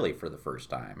State, really for the first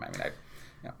time. I mean,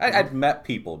 I'd met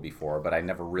people before, but I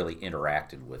never really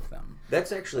interacted with them. That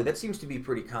seems to be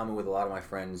pretty common with a lot of my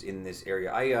friends in this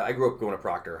area. I grew up going to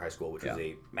Proctor High School, which was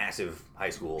a massive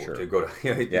high school to go to.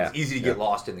 It's easy to get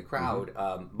lost in the crowd.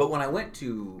 But when I went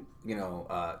to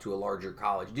to a larger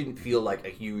college, it didn't feel like a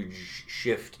huge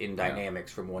shift in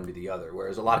dynamics from one to the other.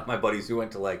 Whereas a lot of my buddies who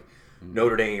went to like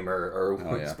Notre Dame or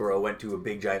Woodsboro went to a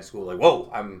big giant school, like, whoa,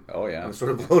 I'm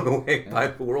sort of blown away by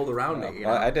the world around me.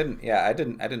 Well, I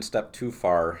didn't step too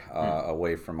far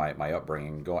away from my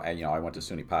upbringing. I went to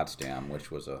SUNY Potsdam,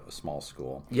 which was a small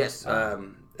school. Yes,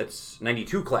 it's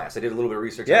 92 class. I did a little bit of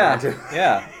research. Yeah, on that too.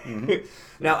 yeah.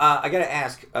 Now, I got to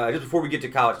ask, just before we get to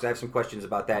college, 'cause I have some questions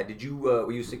about that. Did you,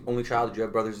 were you the only child? Did you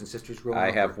have brothers and sisters growing up?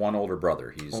 I have one older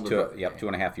brother. He's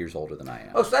 2.5 years older than I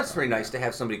am. Oh, so that's pretty nice to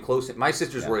have somebody close. My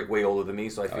sisters were like way older than me,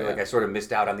 so I feel like I sort of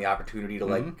missed out on the opportunity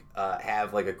to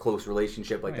have like a close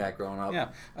relationship like that growing up. Yeah,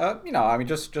 I mean,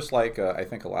 just like I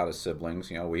think a lot of siblings,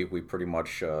 we pretty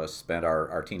much spent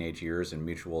our teenage years in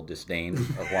mutual disdain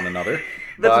of one another.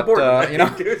 That's important.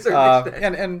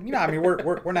 And I mean,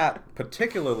 we're not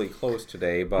particularly close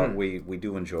today, but we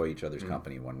do enjoy each other's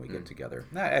company when we get together.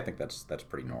 I think that's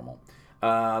pretty normal.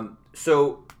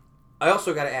 So I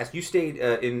also got to ask, you stayed in,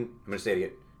 I'm going to say it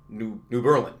again, New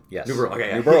Berlin. Yes. New Berlin.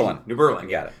 Okay, New Berlin. New Berlin.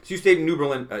 Got it. So you stayed in New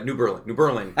Berlin,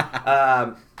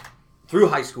 through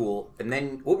high school, and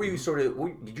then what were you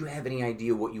did you have any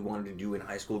idea what you wanted to do in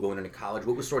high school going into college?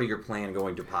 What was sort of your plan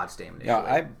going to Potsdam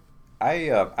initially?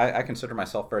 Yeah, I consider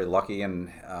myself very lucky,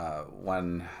 and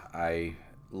when I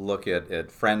look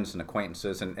at friends and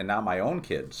acquaintances, and now my own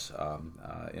kids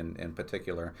in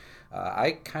particular,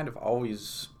 I kind of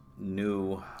always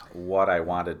knew what I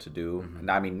wanted to do.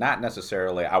 I mean, not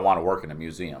necessarily I want to work in a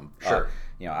museum. Sure.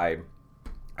 I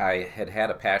had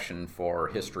a passion for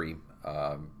history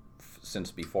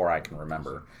since before I can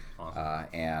remember. Awesome.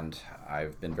 And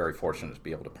I've been very fortunate to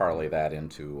be able to parlay that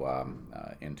into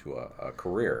a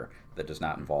career that does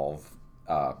not involve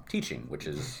teaching, which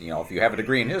is, if you have a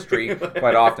degree in history,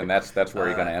 quite often that's where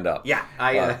you're going to end up. Yeah,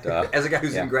 as a guy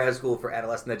who's in grad school for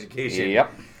adolescent education,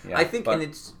 I think, and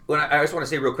it's I just want to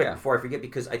say real quick before I forget,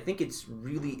 because I think it's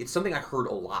something I heard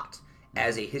a lot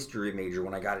as a history major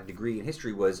when I got a degree in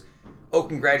history was, oh,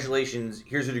 congratulations,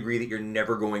 here's a degree that you're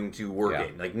never going to work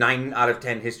in. Like 9 out of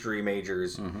 10 history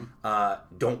majors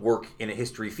don't work in a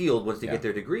history field once they get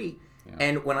their degree. Yeah.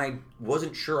 And when I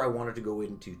wasn't sure I wanted to go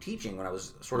into teaching, when I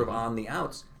was sort of on the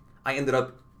outs, I ended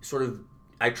up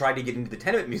I tried to get into the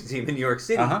Tenement Museum in New York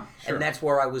City, and that's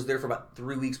where I was there for about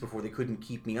 3 weeks before they couldn't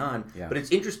keep me on. Yeah. But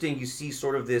it's interesting, you see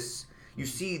sort of this... You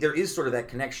see, there is sort of that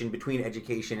connection between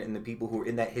education and the people who are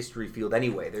in that history field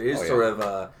anyway. There is sort of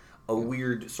a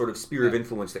weird sort of sphere of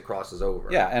influence that crosses over.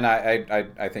 Yeah, and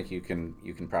I think you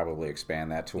can probably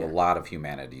expand that to a lot of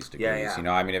humanities degrees.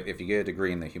 Yeah. I mean, if you get a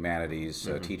degree in the humanities,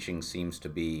 teaching seems to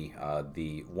be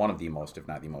one of the most, if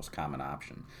not the most common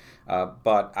option.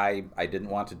 But I didn't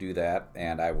want to do that,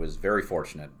 and I was very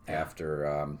fortunate after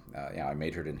I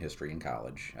majored in history in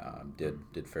college.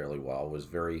 Did fairly well. Was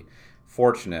very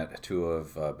fortunate to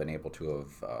have been able to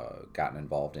have gotten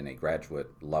involved in a graduate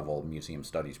level museum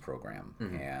studies program,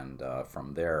 and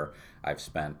from there I've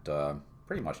spent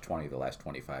pretty much the last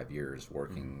 25 years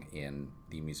working in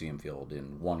the museum field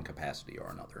in one capacity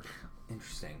or another.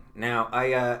 Interesting. Now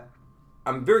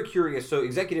I'm very curious. So,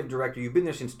 executive director, you've been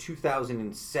there since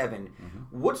 2007.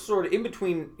 What sort of in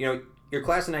between? Your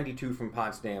class of '92 from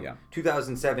Potsdam.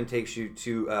 2007 takes you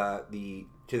to the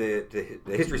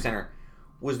History Center.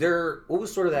 What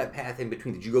was sort of that path in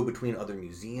between? Did you go between other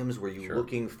museums? Were you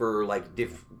looking for like it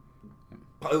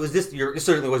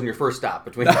certainly wasn't your first stop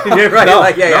between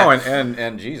right?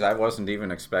 And geez, I wasn't even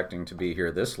expecting to be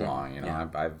here this long.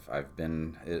 I've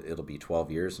been. It'll be 12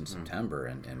 years in September,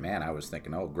 and man, I was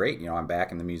thinking, oh great, I'm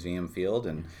back in the museum field,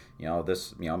 and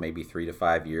this maybe 3 to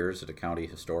 5 years at a county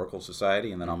historical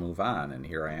society, and then I'll move on, and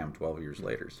here I am 12 years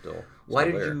later still.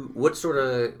 What sort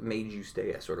of made you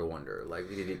stay? I sort of wonder. Like,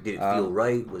 did it feel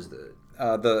right? Was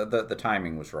the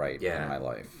timing was right in my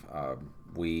life.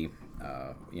 We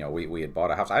had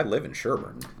bought a house. I live in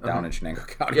Sherburne, down in Shenango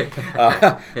County.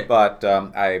 But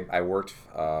I worked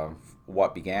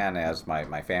what began as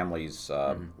my family's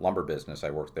lumber business.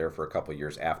 I worked there for a couple of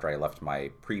years after I left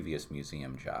my previous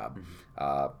museum job.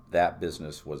 That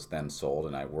business was then sold,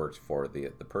 and I worked for the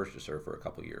purchaser for a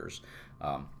couple of years,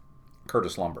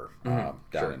 Curtis Lumber,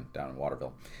 down in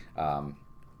Waterville.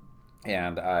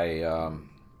 And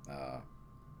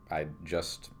I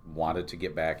just wanted to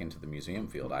get back into the museum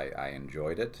field. I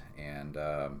enjoyed it, and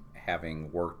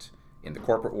having worked in the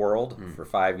corporate world for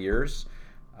 5 years,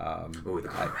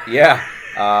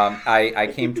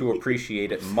 I came to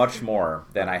appreciate it much more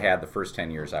than I had the first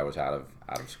 10 years I was out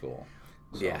of school.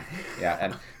 So,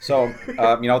 and so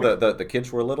the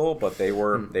kids were little, but they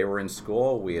were in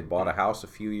school. We had bought a house a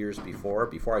few years before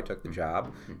I took the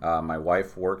job. My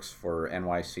wife works for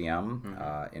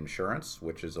NYCM Insurance,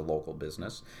 which is a local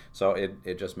business. So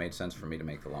it just made sense for me to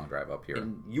make the long drive up here.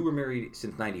 And you were married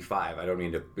since '95. I don't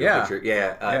mean to picture. Do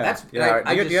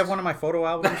you have one of my photo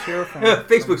albums here?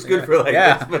 Facebook's good for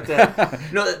this, but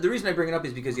the reason I bring it up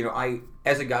is because I,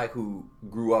 as a guy who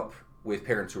grew up with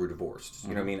parents who were divorced.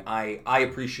 You know what I mean? I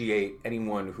appreciate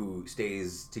anyone who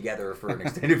stays together for an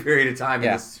extended period of time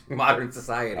in this modern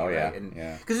society.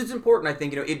 Because it's important, I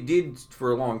think. It did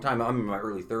for a long time. I'm in my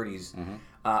early 30s.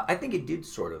 I think it did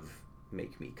sort of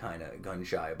make me kind of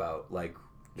gun-shy about,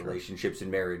 relationships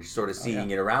and marriage, sort of seeing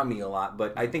it around me a lot.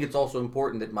 But I think it's also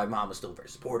important that my mom was still very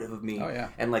supportive of me.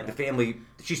 And the family,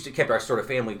 she kept our sort of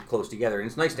family close together. And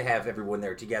it's nice to have everyone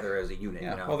there together as a unit.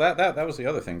 Well, that was the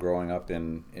other thing growing up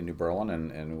in New Berlin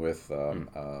and with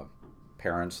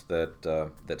parents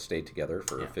that stayed together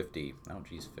for 50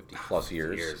 plus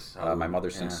years. My mother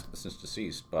since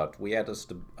deceased, but we had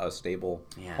a stable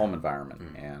home environment,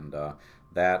 and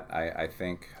that I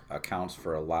think accounts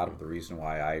for a lot of the reason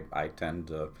why I tend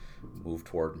to move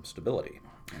toward stability.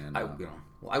 And,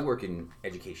 I work in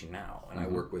education now, and I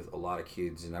work with a lot of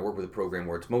kids, and I work with a program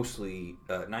where it's mostly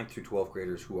 9th through 12th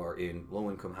graders who are in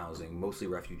low-income housing, mostly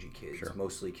refugee kids,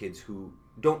 mostly kids who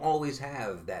don't always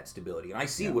have that stability. And I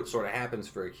see what sort of happens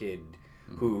for a kid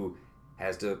who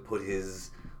has to put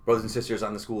his brothers and sisters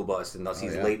on the school bus, and thus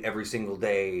he's late every single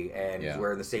day, and he's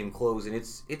wearing the same clothes, and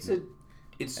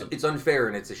it's unfair,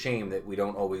 and it's a shame that we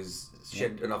don't always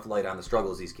shed enough light on the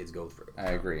struggles these kids go through.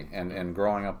 I agree. And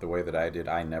growing up the way that I did,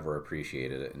 I never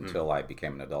appreciated it until I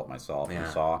became an adult myself and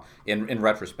saw, in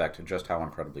retrospect, just how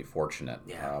incredibly fortunate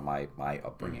my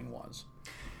upbringing was.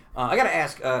 I got to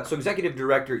ask, so executive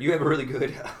director, you have a really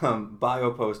good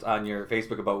bio post on your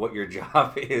Facebook about what your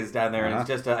job is down there, and it's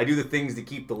just, I do the things to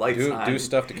keep the lights on. Do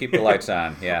stuff to keep the lights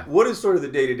on, yeah. What is sort of the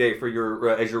day-to-day for your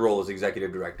as your role as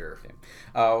executive director?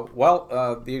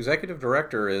 The executive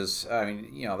director is,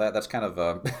 that's kind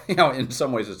of in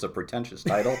some ways it's a pretentious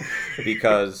title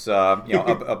because,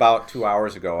 about 2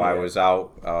 hours ago I was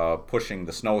out pushing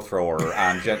the snow thrower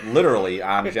literally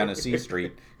on Genesee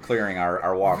Street, clearing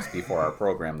our walks before our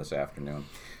program this afternoon.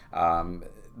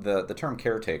 The term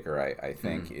caretaker, I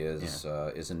think, is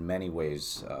in many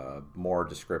ways more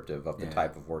descriptive of the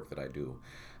type of work that I do.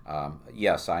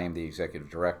 Yes, I am the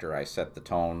executive director. I set the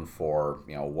tone for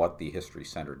what the History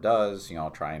Center does.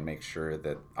 Try and make sure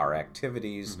that our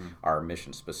activities are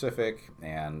mission specific.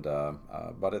 And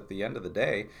but at the end of the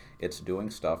day, it's doing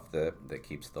stuff that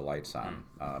keeps the lights on,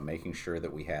 making sure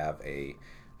that we have a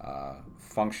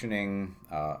functioning,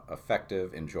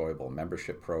 effective, enjoyable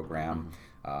membership program,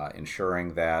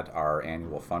 ensuring that our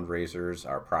annual fundraisers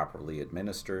are properly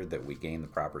administered, that we gain the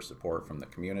proper support from the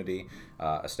community,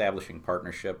 establishing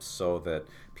partnerships so that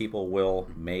people will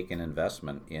make an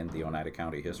investment in the Oneida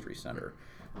County History Center.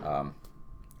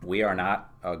 We are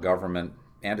not a government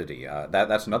entity.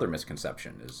 That's another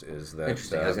misconception. Is that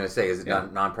interesting? I was going to say, is it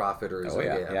non-profit or is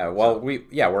it? Well, we're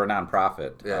a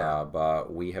nonprofit,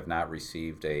 but we have not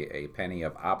received a penny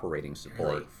of operating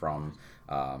support from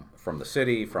the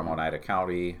city, from Oneida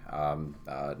County,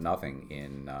 nothing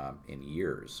in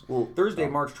years. Well, Thursday,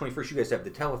 March 21st, you guys have the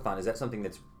telethon. Is that something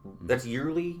that's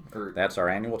yearly? Or? That's our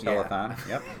annual telethon.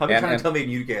 Yep. I've been trying to tell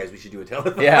you guys we should do a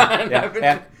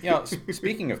telethon. And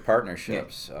speaking of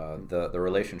partnerships, the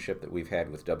relationship that we've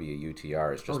had with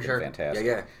WUTR has just been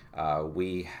fantastic.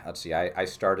 I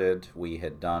started. We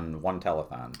had done one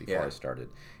telethon before I started.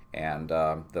 And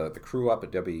the crew up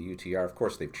at WUTR, of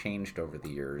course, they've changed over the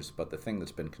years, but the thing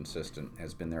that's been consistent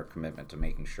has been their commitment to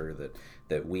making sure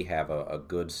that we have a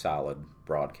good, solid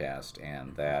broadcast,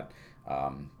 and that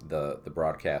the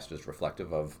broadcast is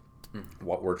reflective of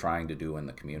what we're trying to do in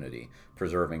the community,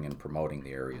 preserving and promoting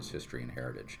the area's history and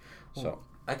heritage. So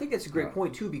I think that's a great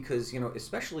point, too, because,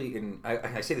 especially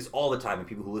I say this all the time, and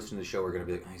people who listen to the show are going to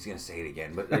be like, he's going to say it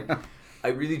again, but I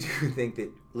really do think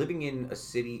that living in a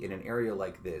city, in an area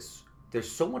like this,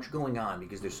 there's so much going on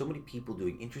because there's so many people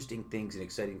doing interesting things and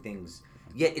exciting things,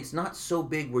 yet it's not so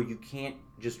big where you can't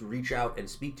just reach out and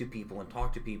speak to people and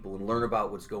talk to people and learn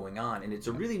about what's going on, and it's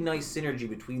a really nice synergy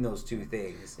between those two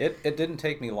things. It didn't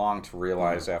take me long to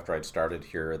realize after I'd started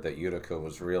here that Utica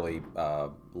was really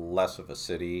less of a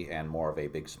city and more of a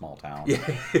big small town. Yeah,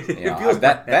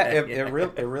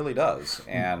 it really does,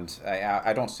 and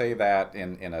I don't say that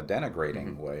in a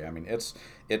denigrating way. I mean,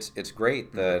 it's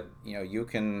great that you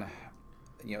can.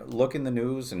 look in the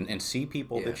news and see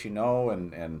people that you know,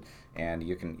 and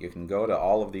you can go to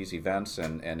all of these events,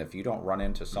 and if you don't run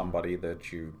into somebody that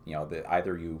that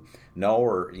either you know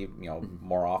or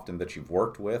more often that you've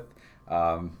worked with,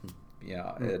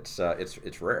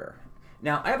 it's rare.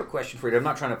 Now, I have a question for you. I'm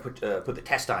not trying to put the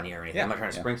test on you or anything. Yeah, I'm not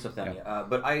trying to spring something on you. yeah.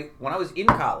 But when I was in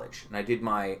college and I did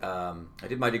my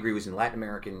degree was in Latin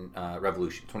American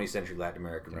Revolution, 20th century Latin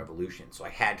American Revolution. So I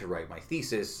had to write my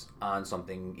thesis on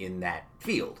something in that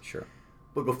field. Sure.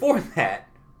 But before that,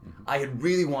 I had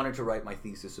really wanted to write my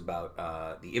thesis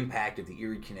about the impact of the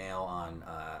Erie Canal on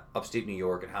upstate New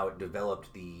York and how it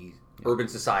developed the urban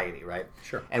society, right?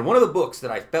 Sure. And one of the books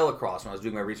that I fell across when I was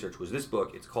doing my research was this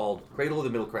book. It's called Cradle of the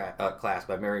Middle Class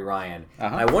by Mary Ryan.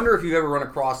 Uh-huh. I wonder if you've ever run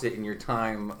across it in your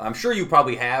time. I'm sure you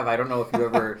probably have. I don't know if you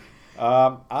ever...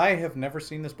 I have never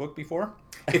seen this book before.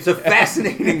 It's a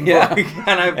fascinating book,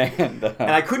 and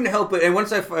I couldn't help it. And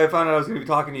once I found out I was going to be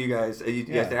talking to you guys,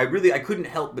 I couldn't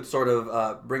help but sort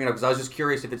of bring it up because I was just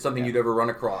curious if it's something you'd ever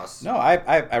run across. No,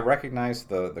 I recognize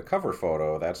the cover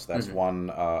photo. That's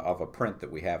one of a print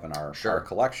that we have in our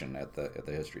collection at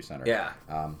the History Center. Yeah.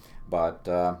 But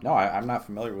no, I'm not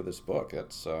familiar with this book.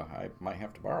 It's I might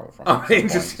have to borrow it from. Oh,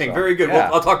 interesting. Point, so. Very good. Yeah.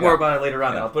 Well, I'll talk more about it later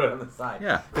on. Then I'll put it on the side.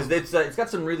 Yeah, because it's got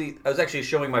some really. I was actually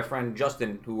showing my friend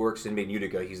Justin, who works in Made in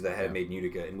Utica. He's the head of Made in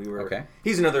Utica, and we were. Okay.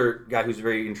 He's another guy who's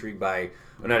very intrigued by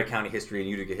Oneida County history and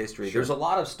Utica history. Sure. There's a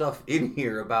lot of stuff in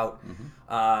here about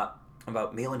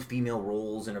male and female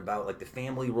roles and about like the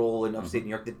family role in upstate New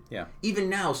York. That even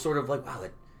now, sort of like wow,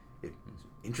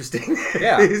 interesting.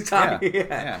 Yeah,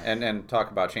 yeah. And talk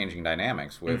about changing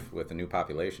dynamics with the new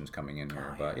populations coming in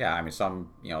here. But I mean,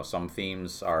 some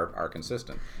themes are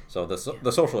consistent. So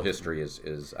the social history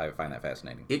is I find that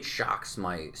fascinating. It shocks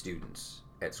my students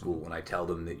at school when I tell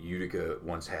them that Utica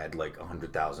once had like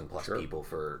 100,000 plus people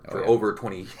for over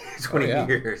 20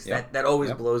 years. Yep. That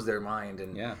always blows their mind.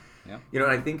 And and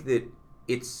I think that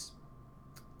it's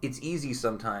easy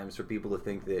sometimes for people to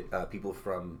think that people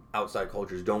from outside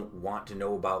cultures don't want to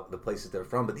know about the places they're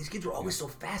from, but these kids are always so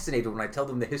fascinated when I tell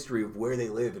them the history of where they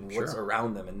live and what's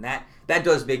around them, and that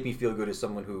does make me feel good as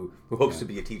someone who hopes to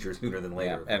be a teacher sooner than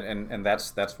later. Yeah. And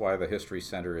that's why the History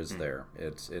Center is there.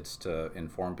 It's to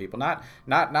inform people, not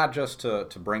just to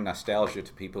bring nostalgia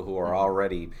to people who are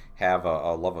already have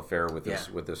a love affair with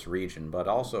this region, but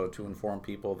also to inform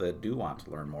people that do want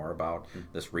to learn more about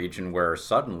this region where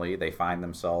suddenly they find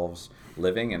themselves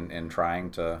living and trying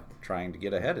to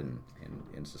get ahead in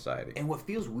society. And what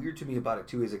feels weird to me about it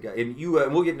too is a guy, and you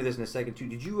and we'll get into this in a second too.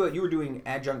 Did you you were doing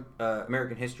adjunct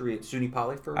American history at SUNY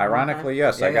Poly for a Ironically,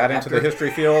 yes. I got into the history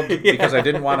field because I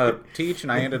didn't want to teach,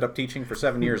 and I ended up teaching for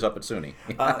 7 years up at SUNY.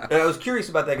 And I was curious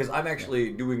about that because I'm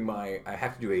actually doing I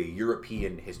have to do a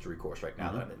European history course right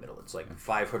now that I'm in the middle. It's like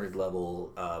 500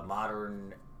 level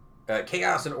modern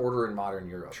chaos and order in modern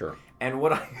Europe. Sure. And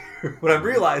what I'm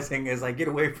realizing as I get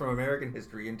away from American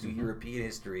history into European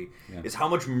history is how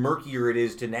much murkier it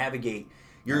is to navigate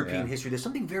European history. There's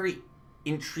something very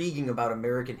intriguing about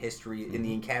American history in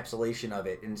the encapsulation of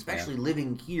it, and especially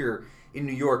living here in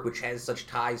New York, which has such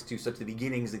ties to such the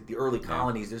beginnings, like the early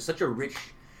colonies. There's such a rich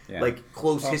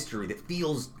close history that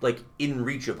feels like in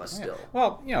reach of us still.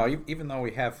 Well, even though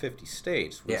we have 50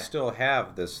 states, we still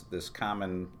have this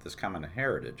common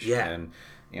heritage. Yeah. And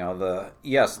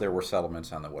there were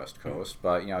settlements on the West Coast,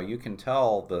 but you can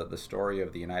tell the story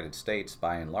of the United States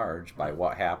by and large by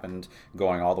what happened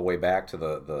going all the way back to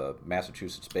the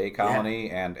Massachusetts Bay Colony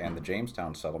and the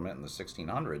Jamestown settlement in the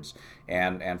 1600s,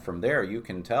 and from there you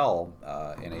can tell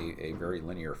in a very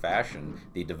linear fashion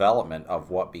the development of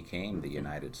what became the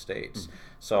United States.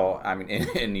 So I mean,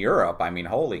 in Europe, I mean,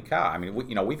 holy cow! I mean,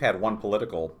 we've had one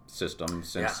political system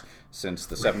since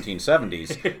the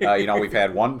 1770s. We've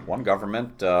had one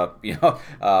government.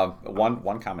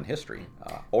 One common history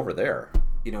over there.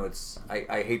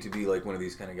 I hate to be like one of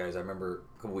these kind of guys. I remember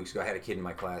a couple weeks ago I had a kid in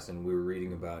my class and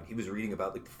he was reading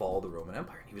about like the fall of the Roman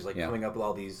Empire. And he was like coming up with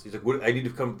all these. He's like, "What? I need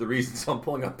to come up with the reasons." So I'm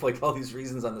pulling up like all these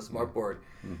reasons on the smartboard.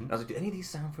 And I was like, "Do any of these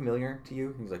sound familiar to you?"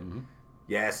 And he's like,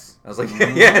 "Yes." I was like,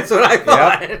 "Yeah, that's what I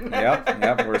thought."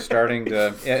 Yep. We're starting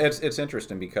to. It's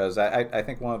interesting because I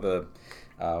think one of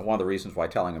the reasons why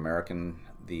telling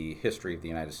the history of the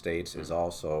United States is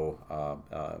also,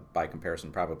 by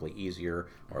comparison, probably easier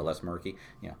or less murky.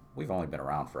 We've only been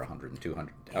around for 100 and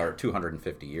 200 or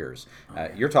 250 years.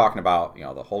 You're talking about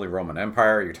the Holy Roman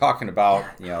Empire. You're talking about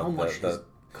how much has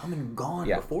come and gone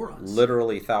before us.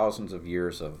 Literally thousands of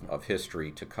years of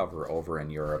history to cover over in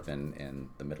Europe and in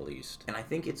the Middle East. And I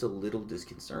think it's a little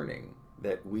disconcerting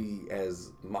that we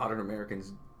as modern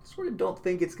Americans sort of don't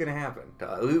think it's going to happen.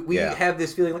 We have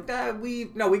this feeling like, we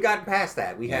got past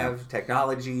that. We have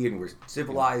technology and we're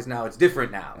civilized now. It's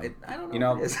different now. I don't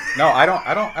know. If it is. No, I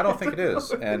don't think it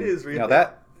is. And it is, really.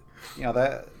 that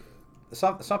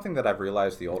something that I've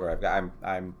realized the older I've got.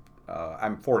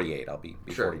 I'm 48. I'll be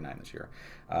 49 this year.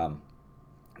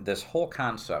 This whole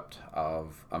concept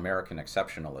of American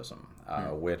exceptionalism,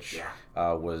 which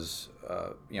was,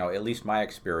 at least my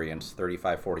experience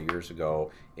 35, 40 years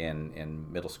ago in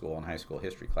middle school and high school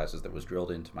history classes, that was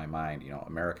drilled into my mind.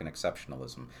 American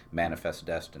exceptionalism, manifest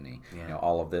destiny,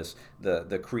 all of this,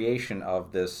 the creation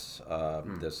of this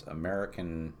this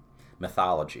American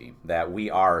mythology that we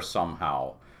are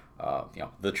somehow,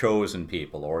 the chosen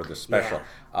people or the special.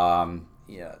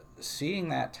 Seeing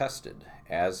that tested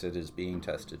as it is being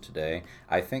tested today,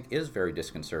 I think is very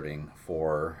disconcerting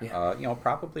for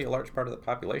probably a large part of the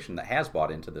population that has bought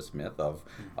into this myth of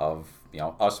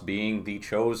us being the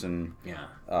chosen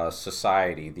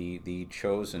society, the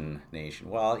chosen nation.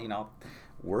 Well,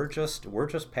 we're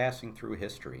just passing through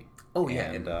history. Oh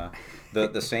yeah, and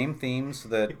the same themes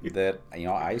that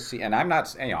I see, and I'm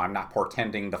not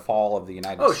portending the fall of the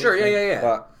United States. Oh sure, yeah.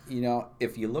 But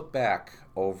if you look back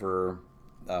over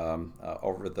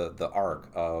the arc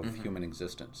of human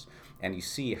existence, and you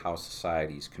see how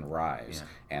societies can rise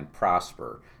and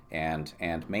prosper and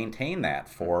maintain that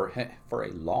for a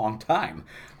long time,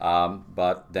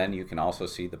 but then you can also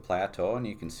see the plateau and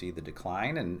you can see the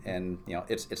decline, and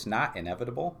it's not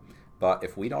inevitable. But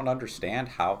if we don't understand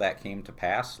how that came to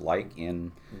pass, like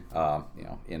in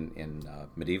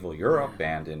medieval Europe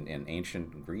and in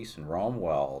ancient Greece and Rome,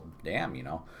 well, damn,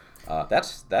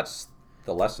 that's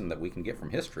the lesson that we can get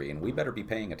from history, and we better be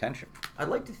paying attention. I'd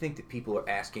like to think that people are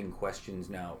asking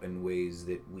questions now in ways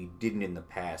that we didn't in the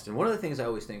past. And one of the things I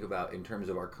always think about in terms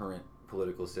of our current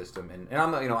political system, and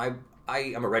I'm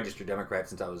I'm a registered Democrat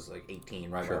since I was like 18,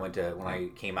 right? Sure. When I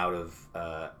came out of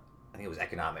I think it was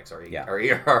economics. Our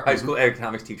high school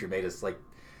economics teacher made us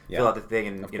fill out the thing,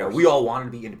 and we all wanted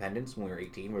to be independents when we were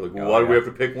 18. We're like, well, why do we have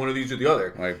to pick one of these or the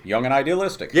other? Like young and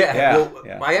idealistic. Yeah.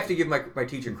 I have to give my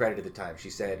teacher credit at the time. She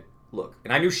said, look,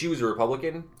 and I knew she was a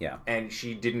Republican. Yeah. And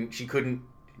she didn't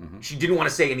want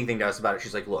to say anything to us about it.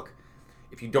 She's like, look,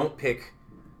 if you don't pick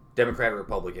Democrat or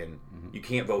Republican, you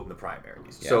can't vote in the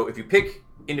primaries. Yeah. So if you pick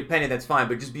independent, that's fine,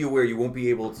 but just be aware you won't be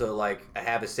able to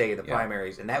have a say in the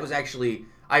primaries. And that was actually,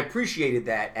 I appreciated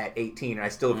that at 18, and I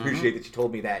still appreciate that she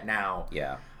told me that now.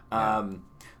 Yeah.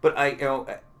 But I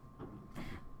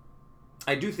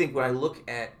do think when I look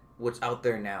at what's out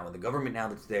there now and the government now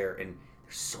that's there, and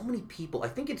there's so many people, I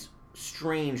think it's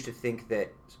strange to think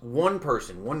that one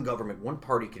person, one government, one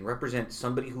party can represent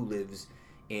somebody who lives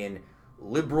in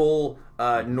liberal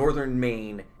northern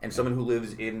Maine and someone who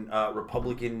lives in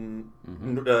Republican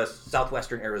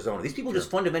southwestern Arizona. These people just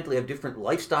fundamentally have different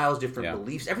lifestyles, different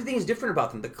beliefs. Everything is different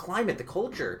about them. The climate, the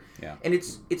culture. Yeah. And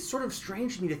it's sort of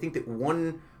strange to me to think that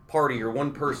one party or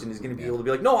one person is going to be able to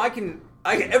be like, no,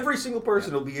 every single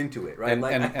person will be into it, right?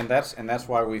 And that's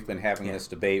why we've been having this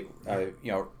debate,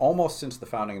 almost since the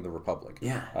founding of the Republic.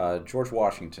 Yeah. George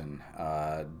Washington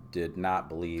did not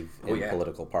believe in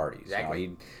political parties.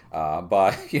 Exactly.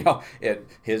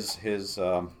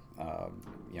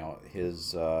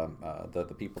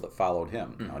 The people that followed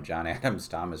him, John Adams,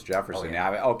 Thomas Jefferson.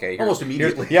 Almost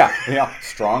immediately.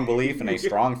 Strong belief in a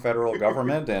strong federal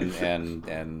government, and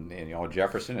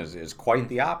Jefferson is quite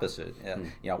the opposite.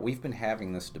 We've been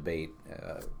having this debate,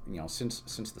 since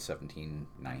the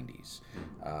 1790s.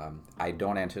 I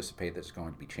don't anticipate that's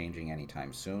going to be changing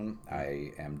anytime soon.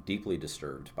 I am deeply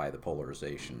disturbed by the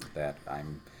polarization that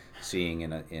I'm seeing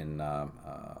in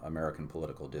American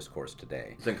political discourse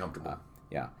today. It's uncomfortable.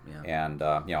 And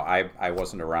I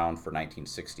wasn't around for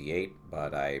 1968,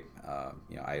 but I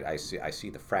see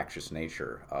the fractious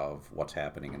nature of what's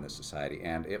happening in this society,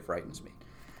 and it frightens me.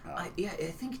 I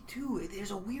think too.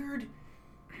 There's a weird.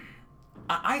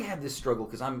 I have this struggle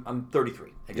because I'm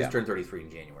 33. I just turned 33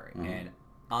 in January, and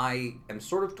I am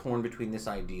sort of torn between this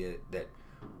idea that,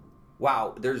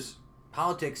 wow,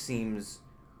 politics seems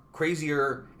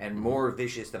crazier and more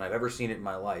vicious than I've ever seen it in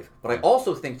my life. But I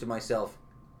also think to myself,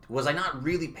 was I not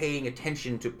really paying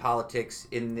attention to politics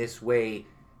in this way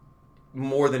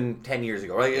more than 10 years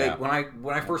ago? Right?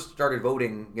 When I first started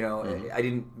voting,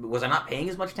 was I not paying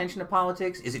as much attention to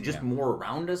politics? Is it just more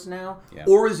around us now? Yeah.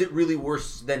 Or is it really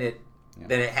worse than it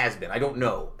has been? I don't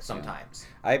know sometimes.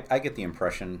 I get the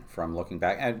impression from looking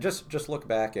back, and just look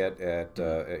back at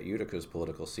Utica's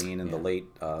political scene in the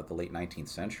late 19th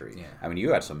century. Yeah. I mean,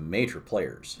 you had some major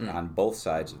players on both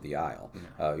sides of the aisle.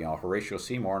 Horatio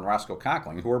Seymour and Roscoe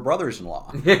Conkling, who were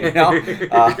brothers-in-law.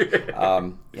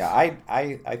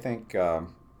 I think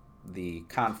the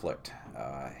conflict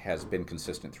has been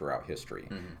consistent throughout history.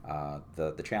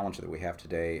 The challenge that we have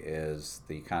today is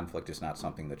the conflict is not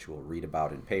something that you will read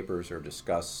about in papers or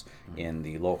discuss in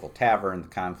the local tavern. The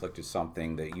conflict is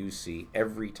something that you see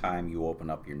every time you open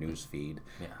up your news feed,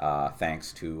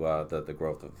 thanks to the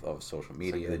growth of social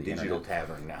media. It's like the digital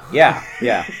tavern now.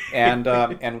 Yeah.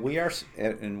 And we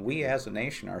as a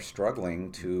nation are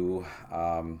struggling to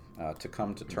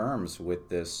come to terms with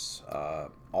this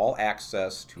all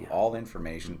access to all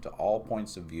information, to all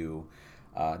points of view,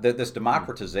 this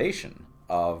democratization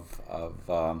of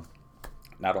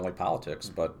not only politics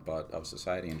but of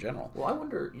society in general. Well, I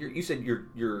wonder. You said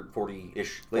you're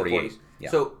 40-ish, late 48, 40s. yeah.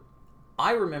 So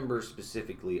I remember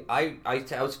specifically. I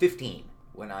was 15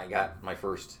 when I got my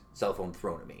first cell phone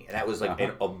thrown at me, and that was like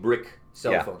a brick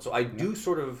cell phone. So I do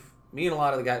sort of. Me and a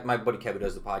lot of the guys, my buddy Kevin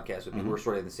does the podcast with me. We're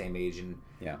sort of the same age, and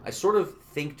I sort of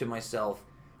think to myself,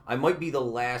 I might be the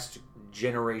last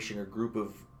generation or group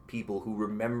of people who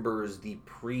remembers the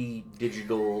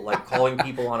pre-digital, like calling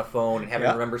people on a phone and having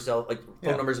to remember phone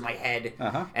numbers in my head,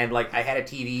 and like I had a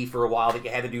TV for a while that you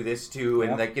had to do this too,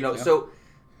 and so.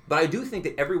 But I do think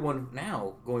that everyone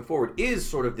now going forward is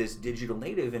sort of this digital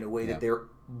native in a way that they're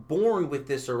born with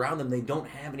this around them. They don't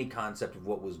have any concept of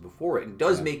what was before it, and it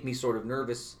does make me sort of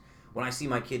nervous when I see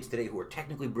my kids today who are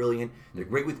technically brilliant. They're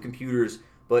great with computers.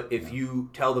 But if you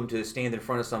tell them to stand in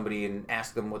front of somebody and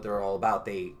ask them what they're all about,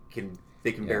 they can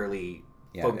barely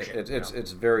function.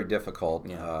 It's very difficult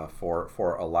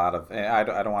for a lot of. And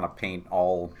I don't want to paint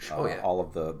all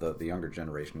of the younger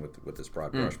generation with this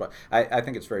broad brush, but I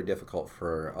think it's very difficult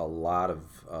for a lot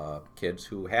of kids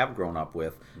who have grown up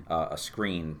with a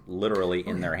screen literally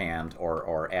in their hand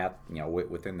or at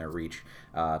within their reach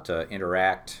to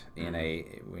interact in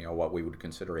a what we would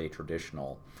consider a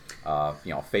traditional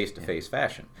face-to-face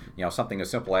fashion. Something as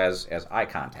simple as eye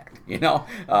contact.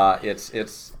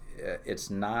 It's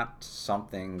not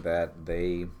something that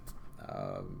they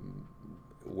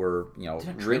were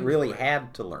really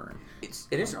had to learn. It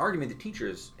is an argument that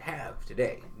teachers have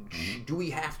today. Do we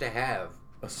have to have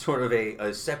a sort of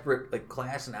a separate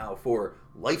class now for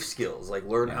life skills, like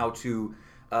learn how to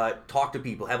talk to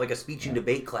people, have like a speech and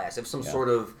debate class, have some sort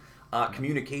of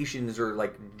communications or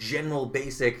like general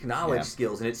basic knowledge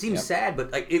skills? And it seems sad,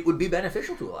 but like it would be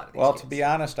beneficial to a lot of these kids. To be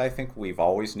honest, I think we've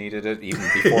always needed it, even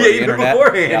before the internet.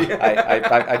 Beforehand.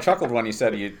 I chuckled when you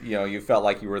said you felt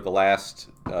like you were the last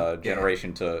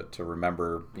generation to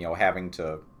remember having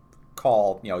to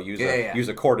call, use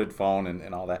a corded phone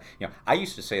and all that. I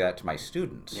used to say that to my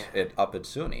students up at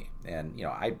SUNY, and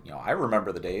I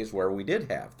remember the days where we did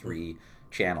have 3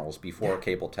 channels before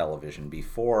cable television,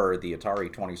 before the Atari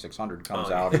 2600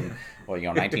 comes out in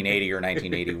 1980 or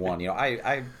 1981.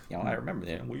 I remember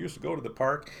we used to go to the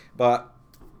park, but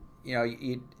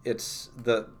it's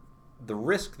the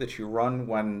risk that you run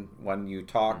when you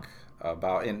talk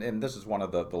about, and this is one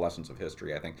of the lessons of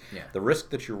history, I think. The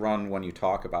risk that you run when you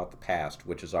talk about the past,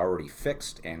 which is already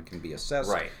fixed and can be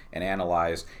assessed and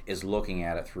analyzed, is looking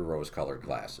at it through rose-colored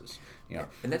glasses.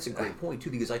 And that's a great point,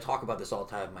 too, because I talk about this all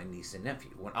the time with my niece and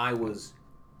nephew. When I was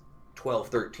 12,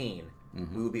 13,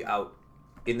 we would be out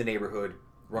in the neighborhood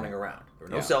running around. There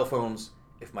were no cell phones.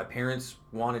 If my parents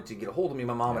wanted to get a hold of me,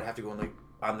 my mom would have to go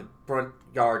on the front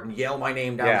yard and yell my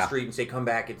name down the street and say, "Come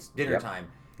back, it's dinner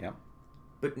time."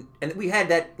 And we had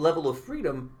that level of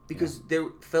freedom because there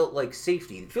felt like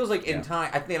safety. It feels like in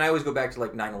time, I always go back to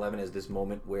like 9/11 as this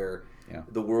moment where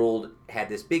the world had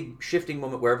this big shifting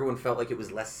moment where everyone felt like it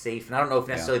was less safe. And I don't know if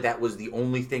necessarily that was the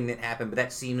only thing that happened, but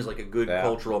that seems like a good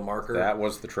cultural marker. That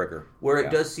was the trigger. Where it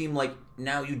does seem like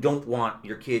now you don't want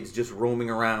your kids just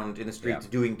roaming around in the streets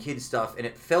doing kid stuff. And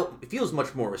it feels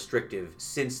much more restrictive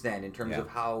since then in terms of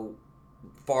how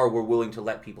far we're willing to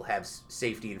let people have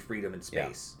safety and freedom and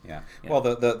space. Well,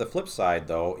 the flip side,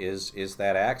 though, is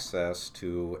that access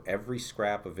to every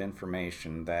scrap of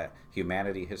information that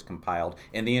humanity has compiled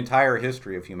in the entire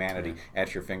history of humanity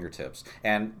at your fingertips.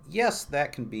 And yes,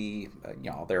 that can be,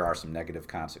 there are some negative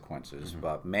consequences,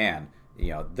 but man,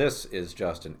 this is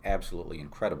just an absolutely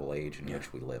incredible age in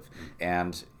which we live.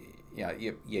 And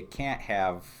you can't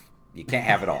have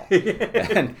it all.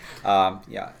 And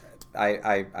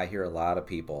I hear a lot of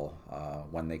people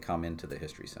when they come into the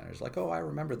history centers like, oh, I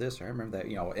remember this, or I remember that,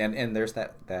 and there's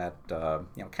that kind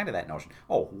of that notion.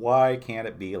 Oh, why can't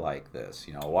it be like this?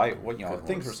 Why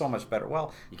things were so much better.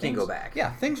 Well, you can't go back.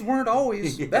 Yeah, things weren't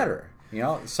always better.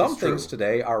 Some things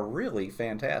today are really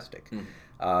fantastic.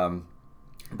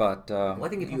 But I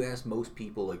think if you ask most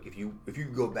people, like if you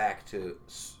go back to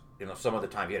some other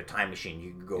time, if you had a time machine,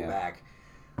 you could go back.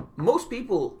 most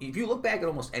people, if you look back at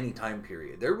almost any time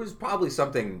period, there was probably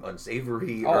something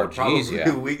unsavory Oh, or geez, probably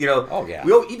yeah. we, you know, Oh, yeah.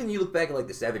 even you look back at like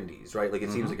the 70s, right? Like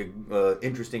it seems like a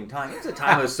interesting time. It's a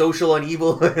time of social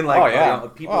upheaval and like Oh, yeah.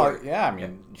 people. Well, yeah, I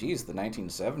mean, geez, the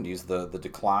 1970s, the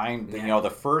decline, Yeah. you know, the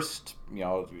first, you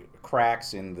know,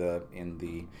 cracks in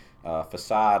the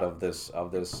facade of this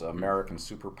American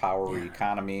superpower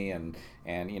economy, and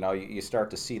you know, you start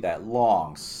to see that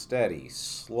long, steady,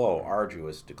 slow,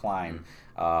 arduous decline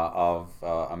of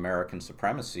American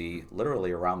supremacy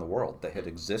literally around the world that had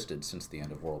existed since the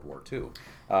end of World War II,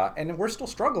 and we're still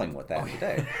struggling with that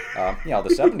today. You know, the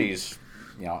 70s.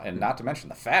 You know, and not to mention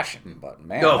the fashion, but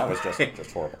man, that was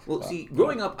just horrible. Well, see,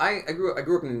 growing up, I grew up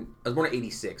I was born in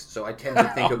 '86, so I tend to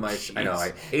think of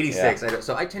 '86. Yeah.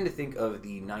 So I tend to think of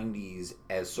the '90s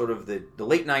as sort of the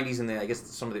late '90s and then I guess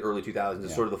some of the early 2000s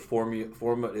as sort of the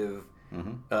formative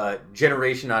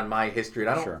generation on my history.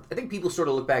 And I think people sort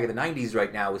of look back at the '90s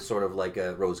right now with sort of like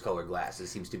a rose-colored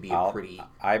glasses. Seems to be pretty.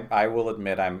 I will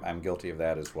admit I'm guilty of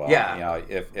that as well. Yeah. You know,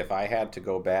 if I had to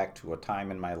go back to a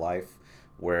time in my life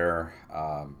where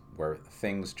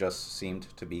things just seemed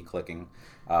to be clicking.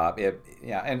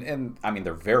 And I mean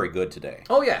they're very good today.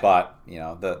 Oh yeah. But you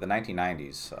know the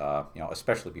 1990s, you know,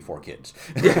 especially before kids.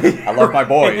 I love my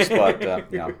boys, but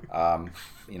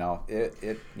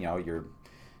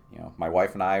my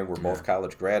wife and I were both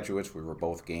college graduates. We were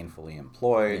both gainfully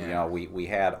employed. Yeah. You know, we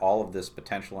had all of this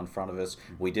potential in front of us.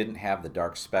 We didn't have the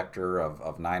dark specter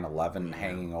of 9/11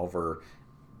 hanging over.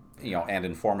 You know, and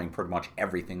informing pretty much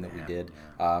everything that we did.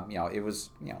 You know, it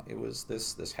was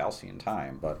this halcyon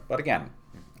time. But again,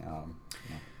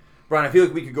 Brian, I feel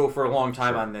like we could go for a long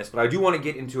time on this, but I do want to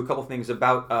get into a couple things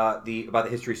about the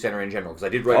History Center in general because I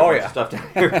did write a bunch of stuff down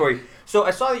here for you. So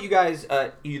I saw that you guys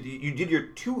you did your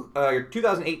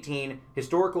 2018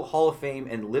 Historical Hall of Fame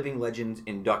and Living Legends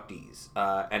inductees,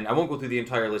 and I won't go through the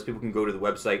entire list. People can go to the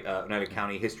website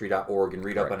OneidaCountyHistory.org and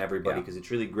read up on everybody because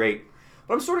it's really great.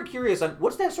 But I'm sort of curious on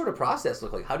what's that sort of process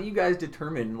look like? How do you guys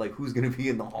determine like who's going to be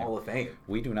in the Hall of Fame?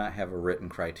 We do not have a written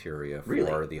criteria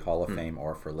for the Hall of Fame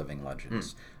or for Living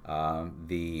Legends.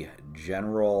 The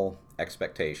general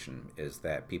expectation is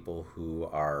that people who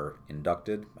are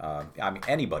inducted, I mean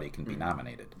anybody can be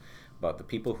nominated, but the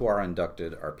people who are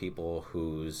inducted are people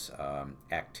whose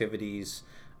activities,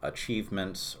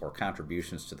 achievements, or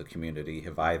contributions to the community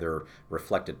have either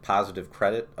reflected positive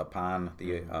credit upon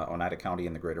the Oneida County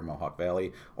and the Greater Mohawk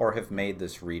Valley, or have made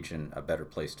this region a better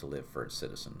place to live for its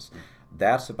citizens.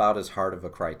 That's about as hard of a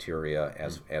criteria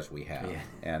as we have,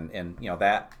 and you know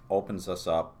that opens us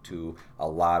up to a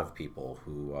lot of people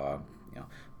who you know,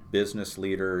 business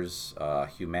leaders,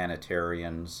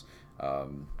 humanitarians,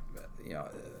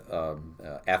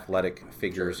 athletic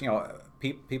figures, you know,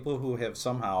 people who have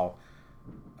somehow.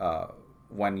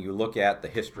 When you look at the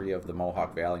history of the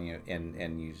Mohawk Valley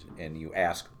and you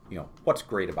ask, you know, what's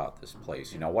great about this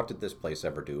place? You know, what did this place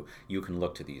ever do? You can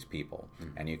look to these people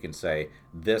and you can say,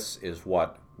 this is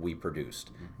what we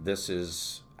produced. This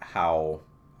is how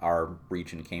our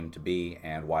region came to be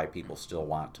and why people still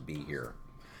want to be here.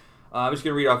 I'm just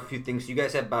going to read off a few things. You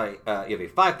guys have you have a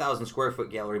 5,000 square foot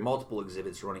gallery, multiple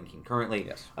exhibits running concurrently.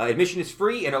 Yes. Admission is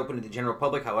free and open to the general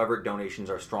public. However, donations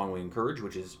are strongly encouraged,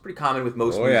 which is pretty common with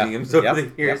most museums over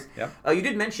the years. Yep. You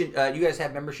did mention you guys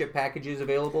have membership packages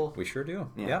available. We sure do.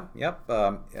 Yeah. Yep.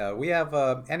 We have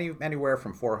anywhere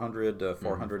from 400 to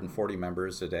 440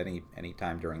 members at any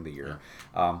time during the year.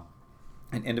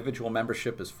 An individual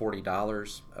membership is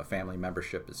 $40. A family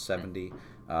membership is $70.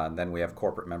 And then we have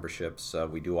corporate memberships.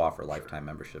 We do offer lifetime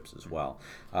memberships as well.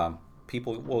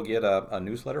 People will get a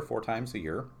newsletter 4 times a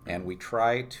year, and we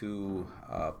try to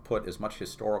put as much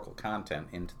historical content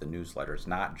into the newsletters,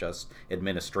 not just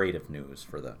administrative news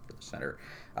for the center.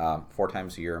 4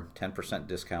 times a year, 10%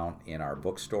 discount in our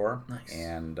bookstore,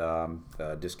 and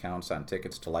discounts on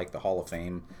tickets to like the Hall of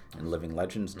Fame and Living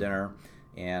Legends dinner.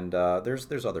 And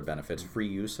there's other benefits. Free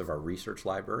use of our research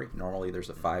library. Normally there's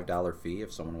a $5 fee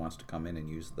if someone wants to come in and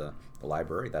use the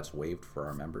library. That's waived for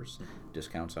our members.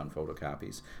 Discounts on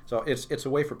photocopies. So it's a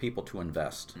way for people to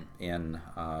invest in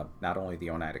not only the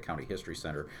Oneida County History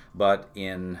Center, but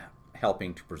in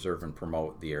helping to preserve and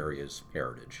promote the area's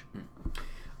heritage.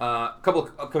 A couple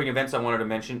of upcoming events I wanted to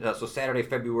mention. So Saturday,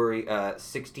 February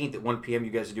 16th at 1 p.m.,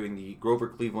 you guys are doing the Grover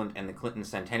Cleveland and the Clinton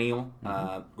Centennial.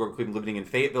 Grover Cleveland living in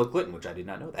Fayetteville, Clinton, which I did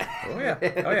not know that. Oh,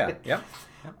 yeah. Yep.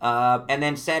 And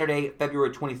then Saturday,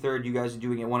 February 23rd, you guys are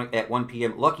doing it at 1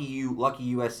 p.m. Lucky You, Lucky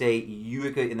USA,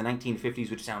 Utica in the 1950s,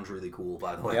 which sounds really cool,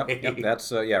 by the way. Yep.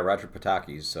 That's Roger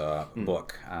Pataki's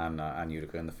book on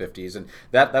Utica in the 50s, and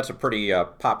that's a pretty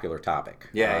popular topic.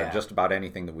 Just about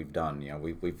anything that we've done.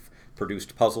 We've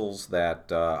produced puzzles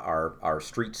that are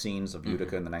street scenes of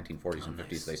Utica in the 1940s and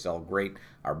 50s. Nice. They sell great.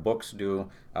 Our books do.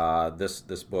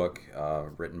 This book,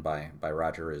 written by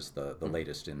Roger, is the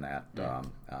latest in that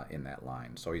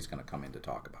line. So he's going to come in to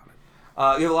talk about it.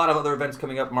 You have a lot of other events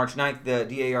coming up. March 9th, the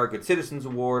DAR Good Citizens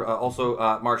Award. Also,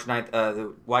 March 9th,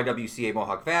 the YWCA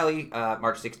Mohawk Valley.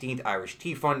 March 16th, Irish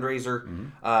Tea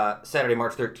Fundraiser. Saturday,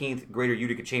 March 13th, Greater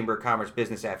Utica Chamber of Commerce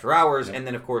Business After Hours. Yep. And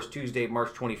then, of course, Tuesday, March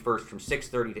 21st from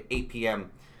 6:30 to 8 p.m.,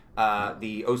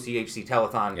 the OCHC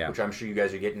Telethon, which I'm sure you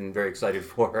guys are getting very excited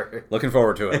for. Looking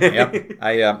forward to it. Yep.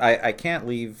 I can't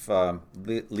leave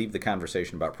the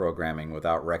conversation about programming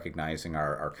without recognizing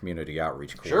our community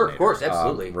outreach coordinator. Sure, of course,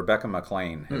 absolutely. Rebecca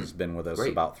McLean has been with us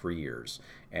about 3 years,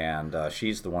 and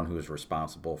she's the one who is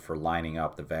responsible for lining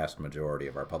up the vast majority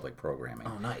of our public programming.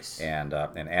 Oh, nice. And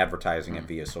advertising it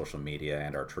via social media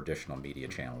and our traditional media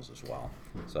channels as well.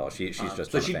 So she's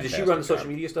just does she run the social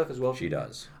media stuff as well? She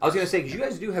does. I was going to say, because you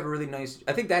guys do have a really nice,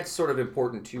 I think that's sort of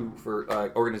important too for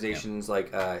organizations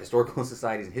like historical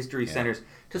societies and history centers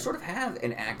to sort of have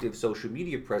an active social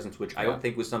media presence, which I don't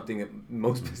think was something that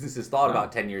most businesses thought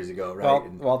about 10 years ago,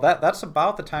 right? Well, that's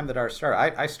about the time that ours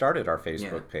started. I started our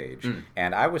Facebook page,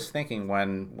 and I was thinking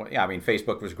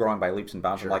Facebook was growing by leaps and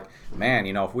bounds. Sure. I'm like, man,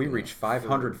 if we reach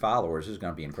 500 followers, this is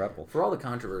going to be incredible. For all the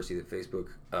controversy that Facebook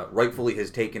rightfully has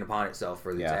taken upon itself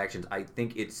for these actions, I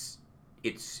think it's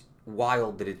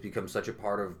wild that it's become such a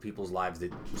part of people's lives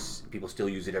that people still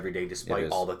use it every day despite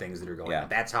all the things that are going on.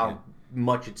 That's how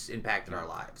much it's impacted our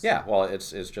lives. Yeah, well,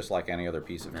 it's just like any other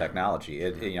piece of technology.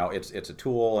 It's a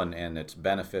tool, and its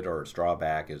benefit or its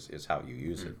drawback is how you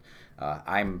use it.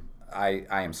 I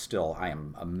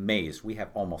am amazed. We have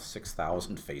almost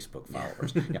 6,000 Facebook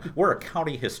followers. We're a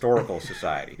county historical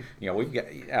society. We've got.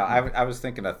 I was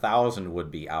thinking 1,000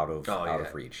 would be out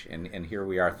of reach, and here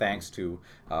we are, thanks to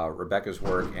Rebecca's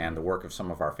work and the work of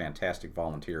some of our fantastic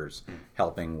volunteers,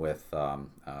 helping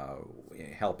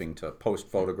to post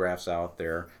photographs out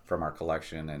there from our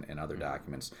collection and other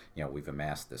documents. We've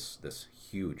amassed this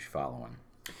huge following.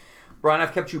 Brian,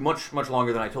 I've kept you much, much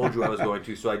longer than I told you I was going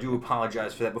to, so I do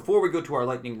apologize for that. Before we go to our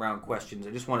lightning round questions, I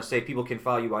just want to say people can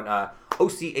follow you on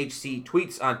OCHC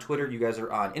Tweets on Twitter. You guys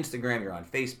are on Instagram. You're on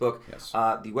Facebook. Yes.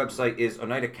 The website is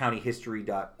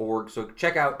oneidacountyhistory.org, so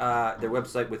check out their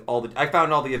website with all the... I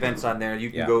found all the events on there. You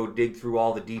can go dig through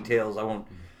all the details. I won't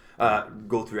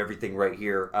go through everything right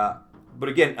here. But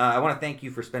again, I want to thank you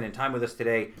for spending time with us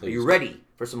today. Please. Are you ready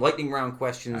for some lightning round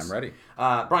questions? I'm ready.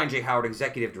 Brian J. Howard,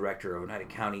 Executive Director of Oneida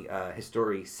County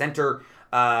History Center.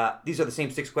 These are the same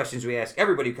 6 questions we ask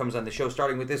everybody who comes on the show,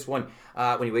 starting with this one.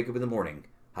 When you wake up in the morning,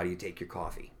 how do you take your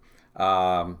coffee?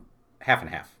 Half and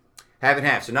half. Half and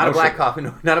half. So not a black coffee.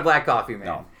 No, not a black coffee,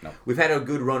 man. No. We've had a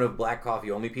good run of black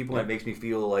coffee only people, and it makes me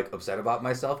feel upset about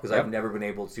myself because I've never been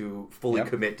able to fully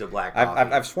commit to black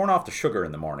coffee. I've sworn off the sugar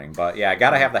in the morning, but I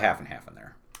got to have the half and half in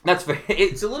there. That's fair.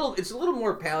 It's a little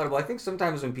more palatable. I think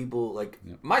sometimes when people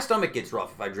my stomach gets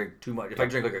rough if I drink too much. If I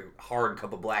drink a hard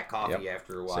cup of black coffee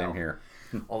after a while. Same here.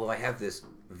 Although I have this,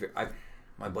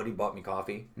 my buddy bought me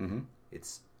coffee. Mm-hmm.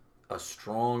 It's a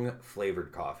strong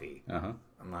flavored coffee. Uh-huh.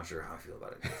 I'm not sure how I feel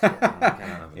about it.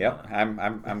 Yep,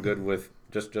 I'm good with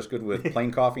just good with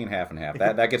plain coffee and half.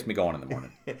 That gets me going in the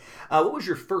morning. What was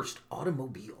your first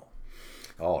automobile?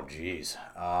 Oh, geez.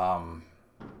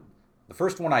 The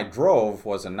first one I drove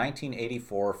was a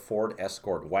 1984 Ford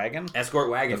Escort wagon. Escort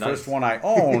wagon, The first one I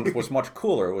owned was much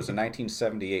cooler. It was a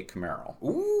 1978 Camaro.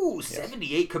 Ooh,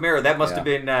 78 Camaro. That must have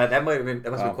been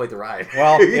quite the ride.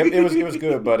 Well, it was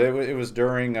good, but it was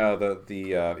during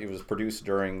it was produced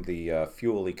during the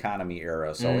fuel economy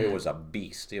era, so it was a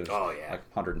beast. It was like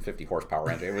 150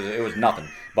 horsepower engine. It was nothing,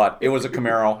 but it was a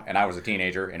Camaro, and I was a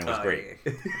teenager, and it was great.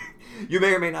 You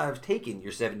may or may not have taken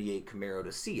your 78 Camaro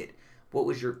to see it. What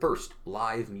was your first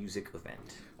live music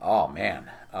event? Oh,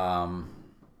 man.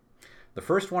 The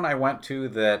first one I went to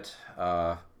that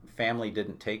family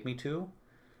didn't take me to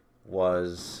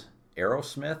was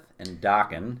Aerosmith and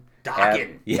Dokken.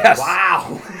 Yes.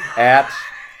 Wow.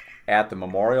 at the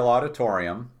Memorial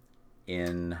Auditorium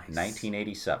in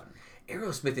 1987.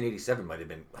 Aerosmith in '87 might have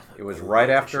been. It was right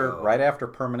after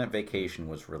Permanent Vacation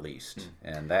was released,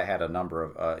 and that had a number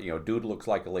of Dude Looks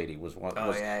Like a Lady was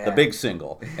the big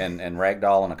single, and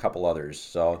Ragdoll and a couple others.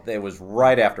 So it was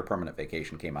right after Permanent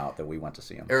Vacation came out that we went to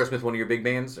see them. Aerosmith, one of your big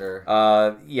bands, or?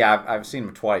 Yeah, I've seen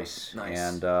them twice, nice.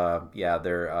 And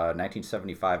their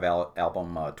 1975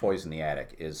 album "Toys in the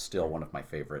Attic" is still one of my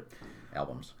favorite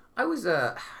albums. I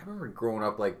remember growing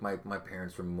up, like my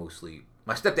parents were mostly.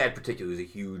 My stepdad particularly was a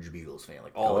huge Beatles fan.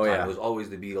 Like all the time, it was always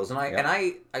the Beatles. And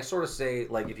I sort of say,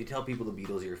 like, if you tell people the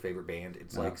Beatles are your favorite band,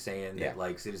 it's like saying that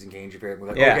like Citizen Kane's your favorite. We're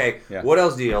like, okay, what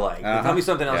else do you like? Tell me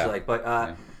something else you like. But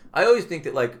I always think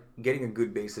that like getting a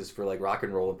good basis for like rock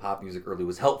and roll and pop music early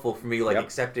was helpful for me. Like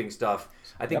accepting stuff.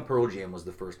 I think Pearl Jam was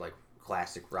the first like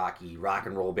classic rock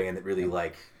and roll band that really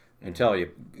like. I tell you,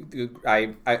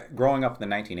 I growing up in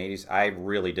the 1980s, I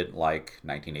really didn't like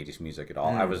 1980s music at all.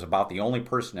 I was about the only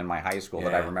person in my high school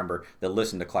that I remember that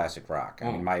listened to classic rock.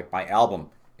 I mean, my album,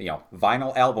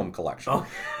 vinyl album collection.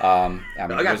 I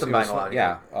got some vinyl out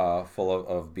here. Full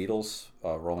of Beatles,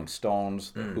 Rolling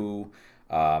Stones, The Who,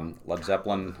 Led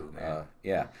Zeppelin.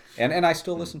 And I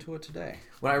still listen to it today.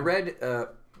 When I read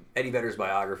Eddie Vedder's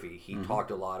biography, he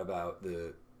talked a lot about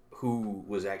the Who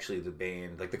was actually the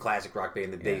band, like the classic rock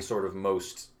band that they sort of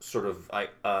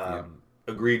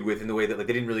agreed with in the way that like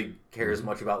they didn't really care as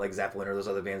much about like Zeppelin or those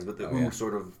other bands, but the Who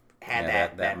sort of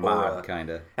had that mob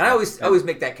kind of. And I always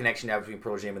make that connection now between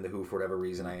Pearl Jam and the Who for whatever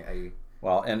reason.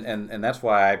 Well, and that's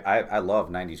why I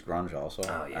love 90s grunge also.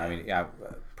 Oh, yeah. I mean,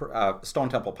 Stone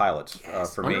Temple Pilots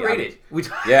for me. Underrated.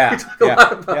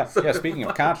 Speaking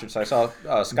of concerts, I saw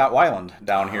Scott Weiland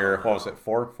down here. What was it?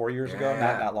 4 years ago?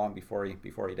 Not long before he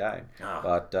died. Oh.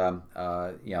 But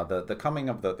the coming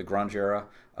of the grunge era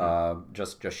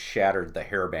just shattered the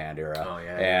hairband era. Oh,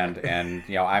 yeah. And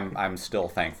I'm still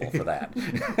thankful for that.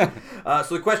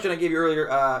 So the question I gave you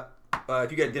earlier.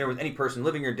 If you got dinner with any person,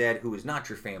 living or dead, who is not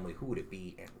your family, who would it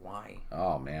be and why?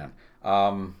 Oh, man.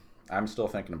 I'm still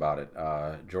thinking about it.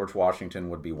 George Washington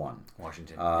would be one.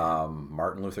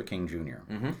 Martin Luther King Jr.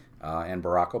 And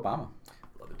Barack Obama.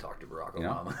 Love to talk to Barack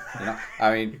Obama.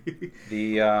 I mean,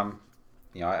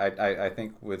 I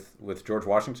think with George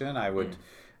Washington, I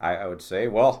would say,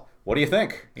 well, what do you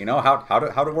think?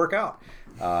 How'd it work out?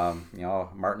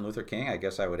 Martin Luther King, I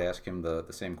guess I would ask him the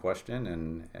same question,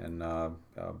 and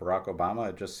Barack Obama,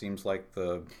 it just seems like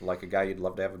a guy you'd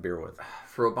love to have a beer with.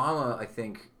 For Obama, I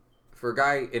think, for a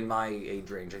guy in my age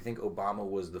range, I think Obama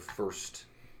was the first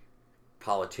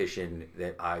politician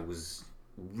that I was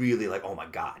really like, oh my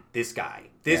God, this guy,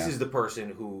 is the person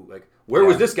who, like, where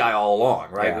was this guy all along,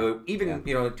 right? Yeah. Even,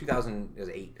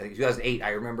 2008, I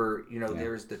remember,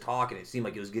 there was the talk, and it seemed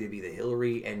like it was going to be the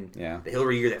Hillary, and the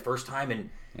Hillary year that first time, and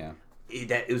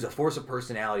it was a force of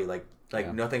personality, like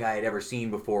nothing I had ever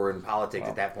seen before in politics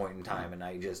at that point in time, and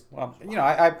I just... Well,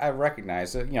 I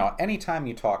recognize that, anytime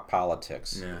you talk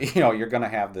politics, you're going to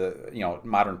have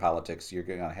modern politics, you're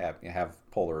going to have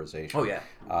polarization. Oh, yeah.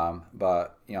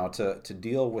 But, to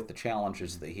deal with the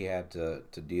challenges that he had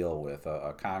to deal with,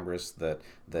 a Congress that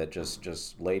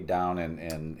just laid down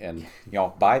and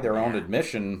by their own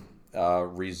admission,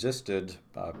 resisted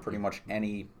pretty much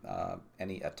any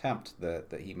attempt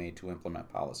that he made to implement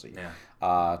policy.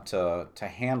 To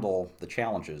handle the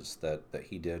challenges that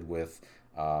he did with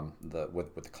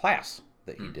the class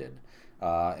that he did,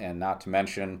 and not to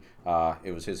mention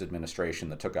it was his administration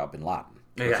that took out bin Laden,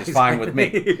 which is fine with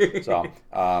me. So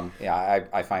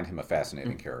I find him a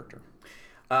fascinating character.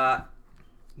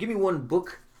 Give me one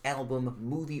book, album,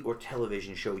 movie, or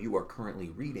television show you are currently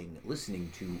reading,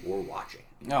 listening to, or watching.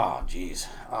 Oh, geez.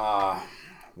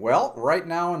 Well, right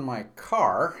now in my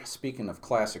car, speaking of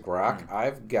classic rock,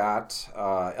 I've got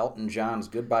Elton John's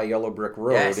 "Goodbye Yellow Brick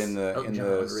Road" in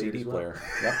the CD player.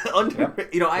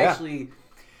 Yep. Actually,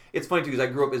 it's funny too because I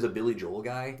grew up as a Billy Joel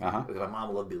guy because my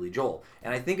mom loved Billy Joel,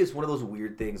 and I think it's one of those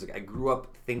weird things. Like I grew up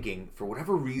thinking, for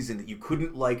whatever reason, that you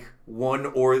couldn't like one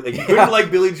or like you couldn't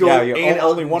like Billy Joel and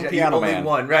only one piano man, only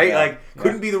one, right?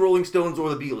 Couldn't be the Rolling Stones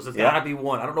or the Beatles. It's gotta be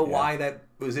one. I don't know why that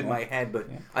was in my head, but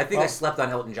I think I slept on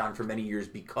Elton John for many years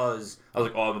because I was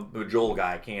like, oh, I'm a Joel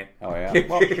guy, I can't. Oh yeah.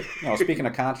 Well, speaking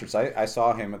of concerts, I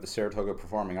saw him at the Saratoga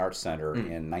Performing Arts Center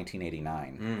in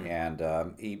 1989,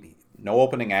 and he no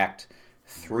opening act.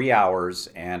 3 hours,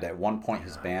 and at one point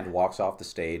his band walks off the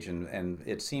stage, and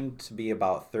it seemed to be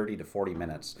about 30 to 40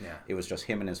 minutes. Yeah. It was just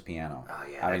him and his piano. Oh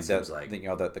yeah, I mean, seems like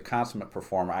the consummate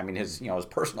performer. I mean, his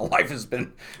personal life has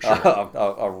been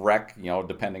a wreck.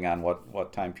 Depending on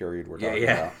what time period we're talking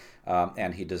about.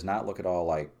 And he does not look at all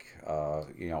like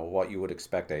what you would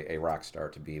expect a rock star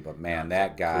to be. But man,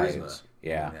 that guy is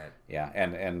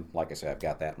and like I said, I've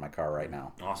got that in my car right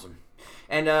now. Awesome.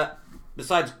 And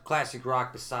besides classic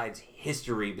rock, besides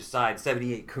history, besides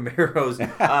 78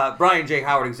 Camaros, Brian J.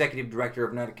 Howard, Executive Director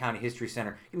of Oneida County History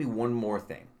Center, give me one more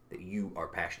thing that you are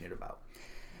passionate about.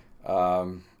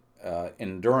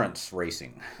 Endurance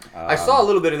racing. I saw a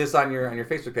little bit of this on your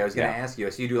Facebook page. I was going to ask you. I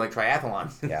see you do like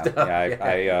triathlons.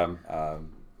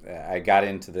 I got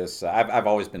into this. I've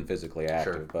always been physically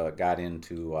active, but got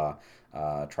into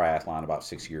triathlon about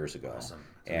 6 years ago. Awesome.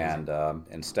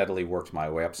 And steadily worked my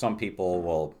way up. Some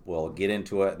people will get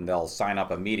into it and they'll sign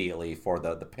up immediately for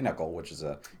the pinnacle, which is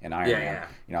an Ironman.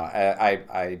 You know,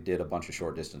 I did a bunch of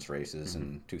short distance races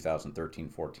in 2013,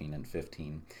 14, and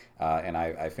 15, and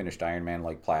I finished Ironman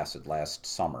Lake Placid last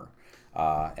summer.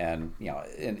 And you know,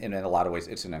 in a lot of ways,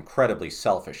 it's an incredibly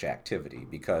selfish activity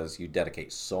because you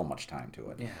dedicate so much time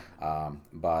to it.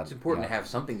 But it's important to have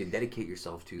something to dedicate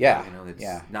yourself to. Yeah, you know, it's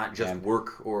not just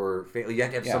work or fail. You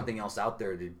have to have something else out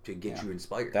there to get you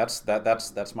inspired.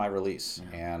 That's my release,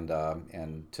 and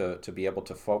to be able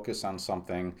to focus on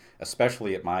something,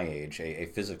 especially at my age, a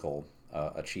physical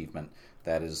achievement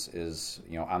that is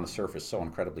you know, on the surface so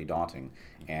incredibly daunting,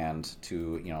 and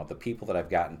to, you know, the people that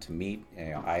I've gotten to meet, you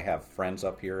know, I have friends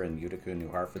up here in Utica and New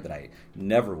Hartford that I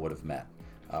never would have met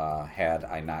had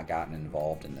I not gotten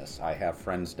involved in this. I have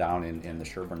friends down in the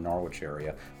Sherburne, Norwich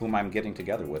area whom I'm getting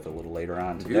together with a little later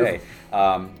on today.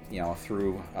 You know,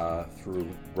 through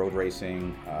road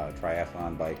racing,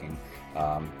 triathlon, biking.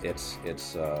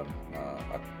 It's a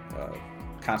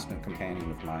constant companion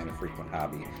of mine, a frequent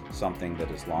hobby, something that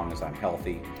as long as I'm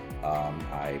healthy,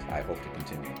 I hope to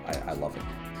continue. I love it.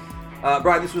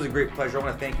 Brian, this was a great pleasure. I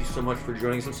want to thank you so much for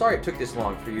joining us. I'm sorry it took this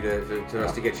long for you to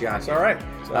us to get you on. It's all right.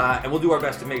 And we'll do our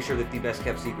best to make sure that the best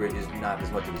kept secret is not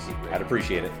as much of a secret. I'd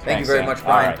appreciate it. Thank you very much,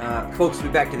 Brian. Right. Folks, we'll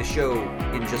be back to the show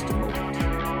in just a moment.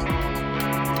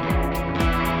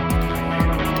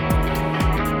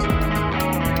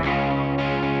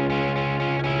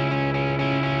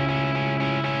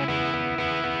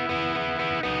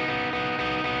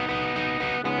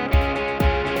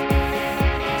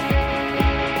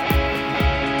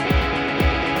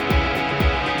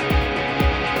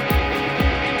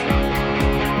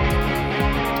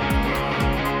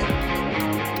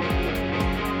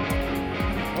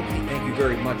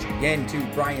 Again to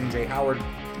Brian J. Howard.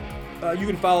 You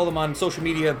can follow them on social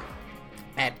media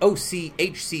at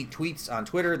OCHC Tweets on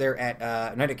Twitter. They're at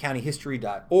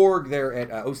OneidaCountyHistory.org. They're at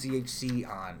OCHC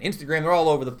on Instagram. They're all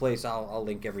over the place. I'll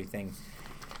link everything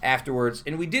afterwards.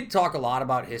 And we did talk a lot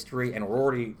about history, and we're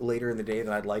already later in the day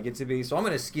than I'd like it to be. So I'm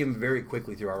going to skim very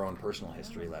quickly through our own personal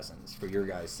history lessons for your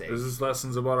guys' sake. Is this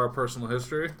lessons about our personal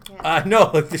history?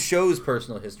 No, like the show's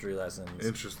personal history lessons.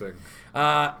 Interesting.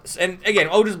 And again,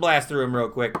 I'll just blast through them real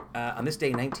quick. On this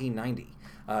day,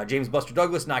 1990, James Buster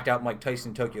Douglas knocked out Mike Tyson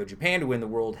in Tokyo, Japan to win the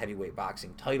World Heavyweight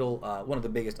Boxing title. One of the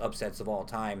biggest upsets of all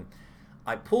time.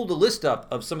 I pulled a list up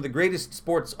of some of the greatest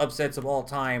sports upsets of all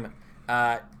time.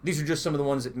 These are just some of the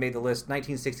ones that made the list.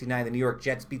 1969, the New York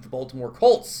Jets beat the Baltimore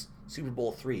Colts. Super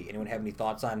Bowl III. Anyone have any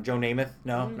thoughts on Joe Namath?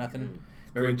 No? Nothing?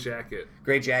 Great jacket.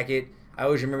 Great jacket. I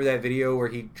always remember that video where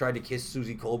he tried to kiss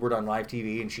Susie Colbert on live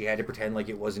TV and she had to pretend like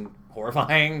it wasn't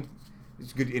horrifying.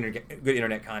 It's good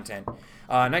internet content.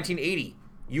 1980,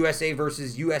 USA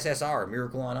versus USSR,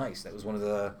 Miracle on Ice. That was one of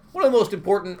the most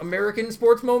important American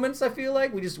sports moments, I feel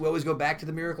like. We always go back to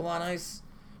the Miracle on Ice.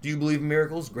 Do you believe in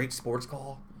miracles? Great sports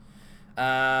call.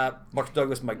 Buster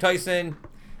Douglas, Mike Tyson.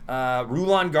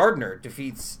 Rulon Gardner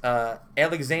defeats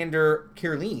Alexander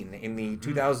Kirline in the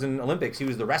 2000 Olympics. He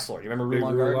was the wrestler. Do you remember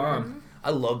Rulon Gardner? I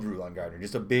loved Rulon Gardner.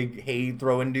 Just a big hay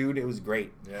throwing dude. It was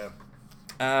great.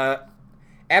 Yeah.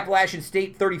 Appalachian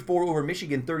State 34 over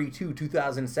Michigan 32,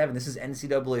 2007. This is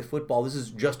NCAA football. This is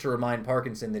just to remind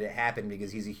Parkinson that it happened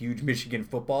because he's a huge Michigan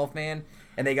football fan.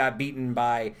 And they got beaten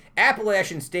by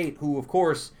Appalachian State, who, of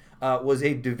course, was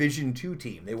a Division II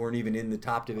team. They weren't even in the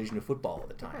top division of football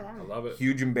at the time. I love it.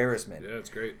 Huge embarrassment. Yeah, it's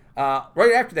great.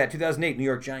 Right after that, 2008, New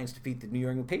York Giants defeat the New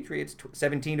England Patriots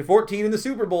 17-14 in the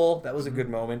Super Bowl. That was a good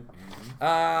moment.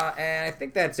 And I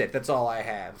think that's it. That's all I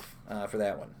have for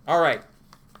that one. All right.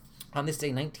 On this day,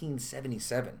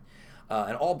 1977,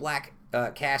 an all-black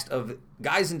cast of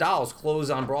Guys and Dolls closed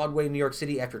on Broadway in New York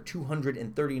City after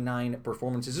 239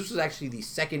 performances. This was actually the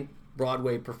second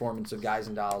Broadway performance of Guys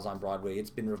and Dolls on Broadway. It's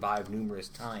been revived numerous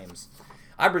times.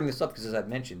 I bring this up because, as I've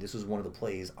mentioned, this was one of the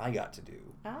plays I got to do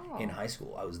in high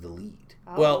school. I was the lead.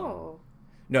 Well,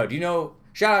 no, do you know,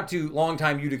 shout out to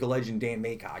longtime Utica legend Dan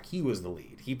Maycock. He was the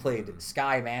lead. He played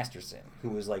Sky Masterson, who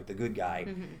was like the good guy.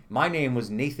 My name was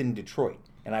Nathan Detroit,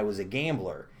 and I was a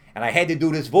gambler. And I had to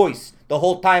do this voice the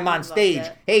whole time on stage.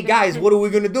 Hey, guys, what are we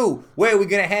going to do? Where are we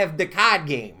going to have the card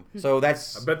game? So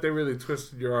that's. I bet they really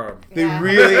twisted your arm. They Yeah.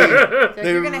 really. So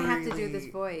they you're gonna have to really- do this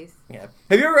voice. Yeah.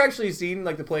 Have you ever actually seen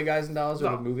like the Play Guys and Dolls or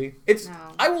No. the movie? It's. No.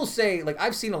 I will say, like,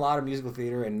 I've seen a lot of musical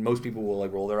theater, and most people will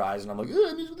like roll their eyes, and I'm like,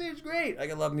 oh, musical theater's great.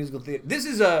 Like, I love musical theater. This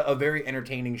is a very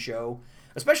entertaining show,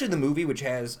 especially the movie, which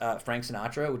has Frank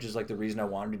Sinatra, which is like the reason I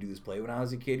wanted to do this play when I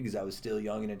was a kid, because I was still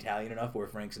young and Italian enough where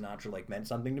Frank Sinatra like meant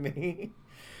something to me.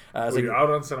 Were you out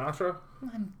on Sinatra?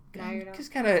 Now you're not.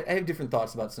 Just kind of, I have different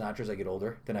thoughts about Sinatra as I get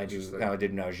older than I do Interesting. how I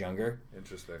did when I was younger.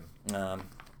 Interesting.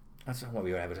 That's why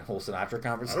we would have a whole Sinatra I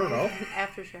conversation. don't know.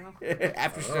 After show.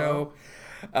 After show.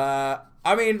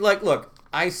 I mean, like, look,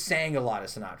 I sang a lot of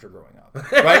Sinatra growing up.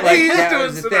 Right? Like, He's that doing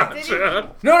was the thing.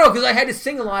 Sinatra. No, because I had to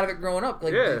sing a lot of it growing up.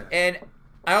 Like, Yeah. And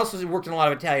I also worked in a lot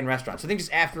of Italian restaurants. So I think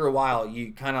just after a while,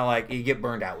 you kind of like, you get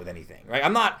burned out with anything, right? I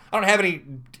don't have any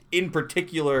in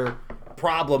particular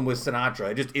problem with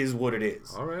Sinatra. It just is what it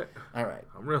is. All right. All right.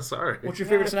 I'm real sorry. What's your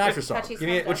favorite Yeah, Sinatra song? touchy Give me,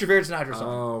 subject. what's your favorite Sinatra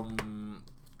song?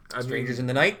 Strangers in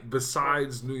the Night?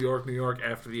 Besides New York,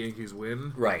 after the Yankees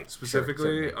win. Right.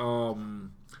 Specifically, Sure,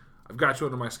 I've Got You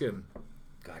Under My Skin.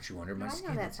 Got You Under My I know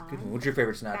Skin. that That's a good song. one. What's your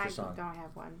favorite I Sinatra song? don't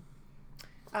have one.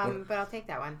 But I'll take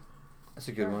that one. That's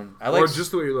a good one. I Or like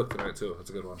Just the Way You Look Tonight, too. That's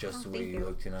a good one. Just the Oh, Way thank You you.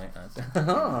 Look Tonight.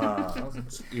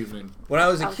 Evening. When I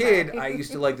was a I'm kid, sorry. I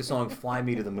used to like the song "Fly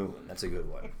Me to the Moon." That's a good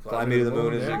one. "Fly Me to the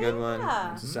Moon" is a good one.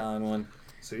 Yeah. It's a solid one.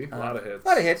 See? A lot of hits. A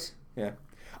lot of hits. Yeah.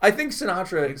 I think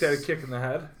Sinatra. Ain't that a kick in the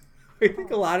head? I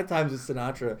think a lot of times with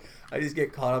Sinatra, I just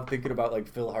get caught up thinking about like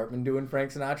Phil Hartman doing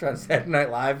Frank Sinatra on Saturday Night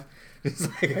Live. It's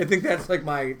like, I think that's like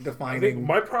my I defining. think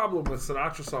my problem with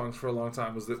Sinatra songs for a long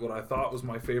time was that what I thought was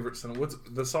my favorite what's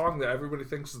the song that everybody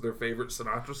thinks is their favorite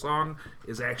Sinatra song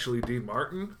is actually Dean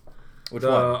Martin. Which the,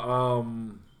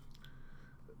 one?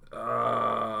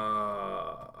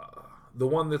 The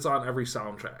one that's on every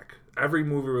soundtrack. Every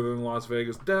movie within Las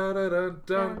Vegas. Da, da, da,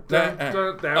 da, da,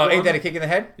 da, that Oh, one. ain't that a kick in the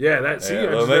head? Yeah, that. See,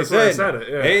 Yeah, that's why I said it.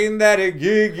 Yeah. Ain't that a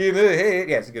gig in the head?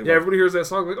 Yeah, it's a good Yeah, one. everybody hears that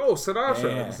song like, oh, Sinatra.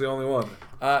 Yeah. It's the only one.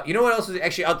 You know what else is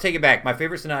actually? I'll take it back. My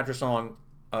favorite Sinatra song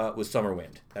was "Summer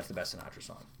Wind." That's the best Sinatra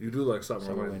song. You do like Summer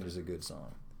Summer Wind. Wind is a good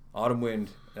song. Autumn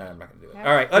Wind. I'm not gonna do it.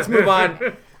 All right, let's move on.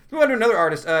 Move on to another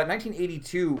artist.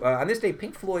 1982. On this day,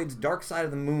 Pink Floyd's "Dark Side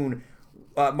of the Moon"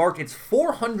 marked its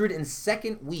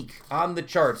 402nd week on the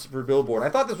charts for Billboard. I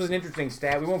thought this was an interesting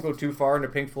stat. We won't go too far into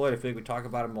Pink Floyd. I feel like we talk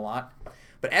about him a lot.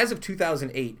 But as of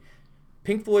 2008,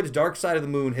 Pink Floyd's "Dark Side of the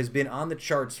Moon" has been on the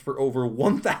charts for over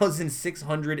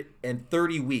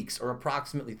 1,630 weeks, or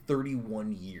approximately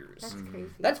 31 years. That's crazy.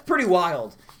 That's pretty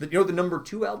wild. You know what the number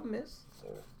 2 album is?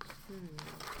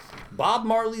 Bob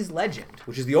Marley's "Legend,"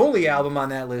 which is the only album on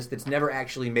that list that's never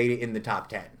actually made it in the top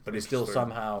 10, but is still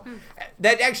somehow...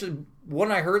 That actually, when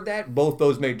I heard that, both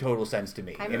those made total sense to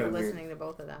me. I in a remember weird- listening to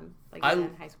both of them, like I-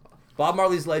 in high school. Bob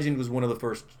Marley's "Legend" was one of the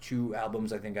first 2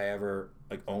 albums I think I ever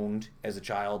like owned as a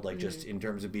child, like just in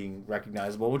terms of being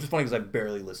recognizable, which is funny because I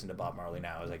barely listen to Bob Marley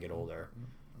now as I get older.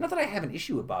 Not that I have an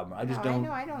issue with Bob Marley, I just don't...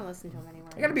 I don't listen to him anymore.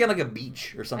 I gotta be on like a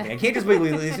beach or something. I can't just be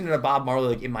listening to Bob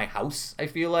Marley like in my house. I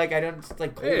feel like I don't. It's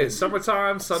like cold. Hey,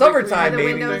 summertime, Sunday Summertime,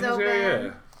 cleaning, baby. things, Windows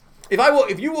yeah. open.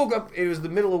 If you woke up, it was the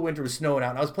middle of winter, it was snowing out,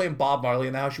 and I was playing Bob Marley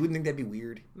in the house, you wouldn't think that'd be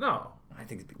weird. No. I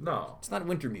think it'd be weird. No. It's not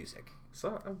winter music. So,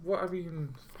 what, I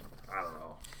mean, I don't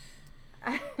know.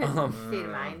 State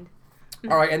of mind.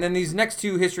 All right, and then these next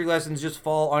 2 history lessons just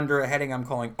fall under a heading I'm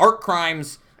calling art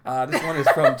crimes. This one is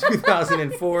from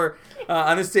 2004.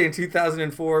 On this day in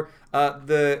 2004,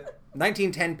 the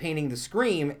 1910 painting "The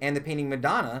Scream" and the painting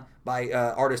 "Madonna" by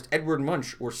artist Edward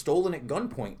Munch were stolen at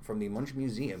gunpoint from the Munch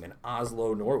Museum in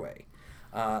Oslo, Norway.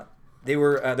 There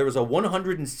was a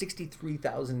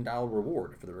 $163,000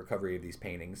 reward for the recovery of these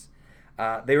paintings.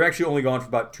 They were actually only gone for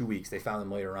about 2 weeks. They found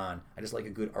them later on. I just like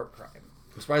a good art crime.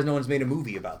 I'm surprised no one's made a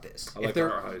movie about this. I like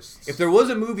art heists. If there was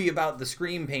a movie about the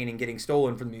Scream painting getting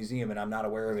stolen from the museum and I'm not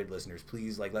aware of it, listeners,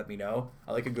 please let me know.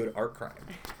 I like a good art crime.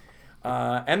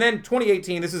 And then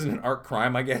 2018, this isn't an art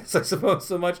crime, I guess, I suppose,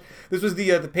 so much. This was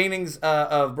the paintings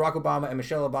of Barack Obama and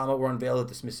Michelle Obama were unveiled at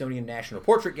the Smithsonian National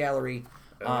Portrait Gallery.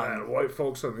 And white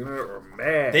folks on the internet were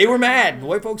mad. They were mad. The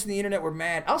white folks on the internet were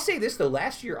mad. I'll say this, though.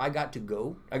 Last year, I got to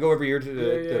go. I go every year to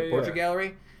the Portrait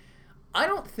Gallery. I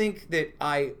don't think that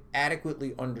I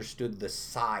adequately understood the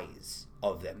size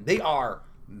of them. They are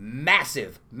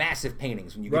massive, massive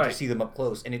paintings when you get to see them up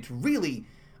close. And it's really...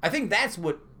 I think that's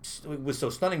what was so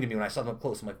stunning to me when I saw them up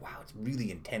close. I'm like, wow, it's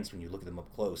really intense when you look at them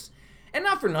up close. And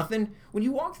not for nothing, when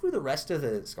you walk through the rest of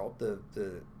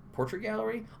the Portrait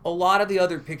Gallery, a lot of the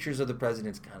other pictures of the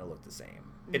presidents kind of look the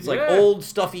same. It's like old,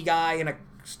 stuffy guy and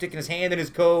sticking his hand in his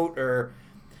coat, or...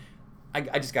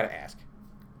 I just got to ask.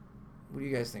 What do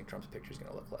you guys think Trump's picture is going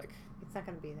to look like? It's not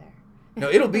going to be there. No,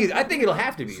 it'll be. I think it'll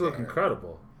have to be. It's look there.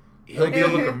 incredible. He'll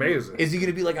look amazing. Is he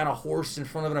going to be like on a horse in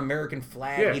front of an American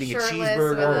flag eating a shirtless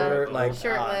cheeseburger? Like,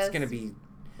 shirtless, it's going to be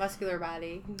muscular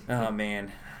body. Oh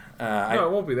man. No,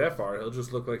 it won't be that far. He'll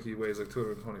just look like he weighs like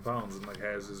 220 pounds and like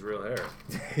has his real hair.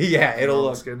 Yeah, it'll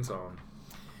look. Skin tone.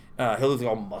 He'll look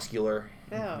all muscular.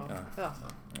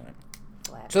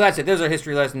 So that's it. There's our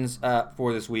history lessons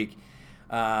for this week.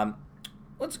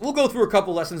 We'll go through a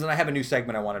couple lessons, and I have a new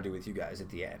segment I want to do with you guys at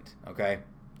the end. Okay.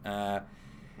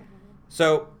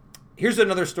 So here's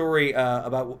another story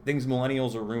about things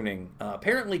millennials are ruining.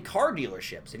 Apparently, car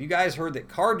dealerships. Have you guys heard that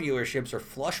car dealerships are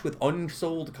flush with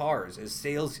unsold cars as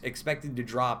sales expected to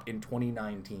drop in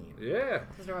 2019? Yeah.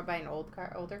 Because they're buying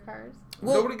older cars?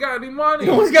 Well, nobody got any money.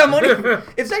 No one's got money.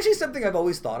 It's actually something I've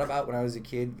always thought about when I was a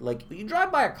kid. Like, you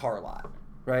drive by a car lot,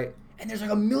 right? And there's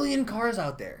like a million cars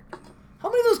out there. How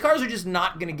many of those cars are just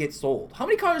not going to get sold? How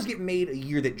many cars get made a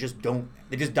year that just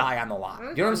die on the lot? Do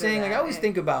you know what I'm saying? Like, I always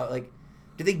think about, like,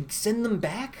 do they send them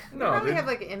back? No, they have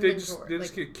like inventory. They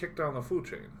just get kicked down the food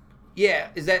chain. Yeah,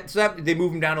 they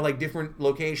move them down to like different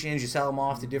locations? You sell them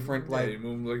off to different like. Yeah, you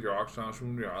move them to like your auction house, you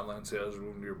move them to your online sales, you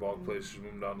move them to your bulk places, you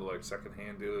move them down to like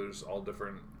secondhand dealers, all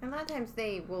different. And a lot of times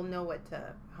they will know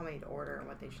how many to order and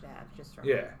what they should have just from.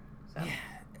 Yeah. So. Yeah.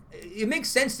 It makes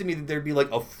sense to me that there'd be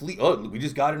like a fleet. Oh, we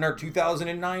just got in our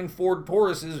 2009 Ford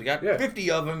Tauruses. We got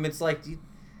 50 of them. It's like, do you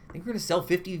think we're going to sell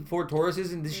 50 Ford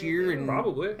Tauruses in this year? And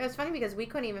probably. It was funny because we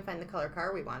couldn't even find the color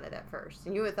car we wanted at first.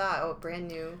 And you would thought, oh, brand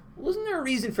new. Wasn't there a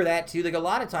reason for that too? Like a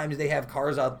lot of times they have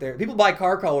cars out there. People buy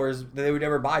car colors that they would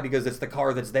never buy because it's the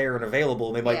car that's there and available.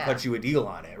 And they might cut you a deal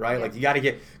on it, right? Yeah. Like you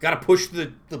got to push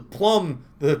the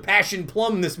passion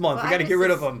plum this month. Well, you got to get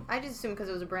rid of them. I just assumed because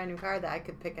it was a brand new car that I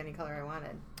could pick any color I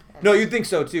wanted. No, you'd think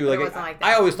so too. Like,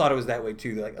 I always thought it was that way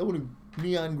too. They're like, I want a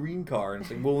neon green car, and it's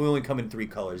like, well, we only come in 3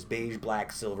 colors: beige,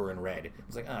 black, silver, and red.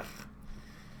 It's like, ugh.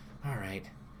 All right.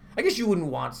 I guess you wouldn't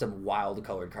want some wild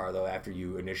colored car though after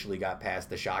you initially got past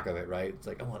the shock of it, right? It's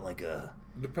like I want like a.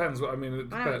 Depends. I mean, it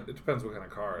depends what kind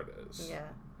of car it is. Yeah.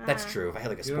 That's true. If I had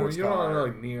like a sports car, you don't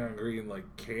want like neon green like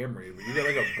Camry, but you got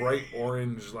like a bright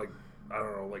orange like I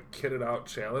don't know like kitted out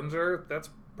Challenger. That's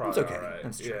probably okay. All right.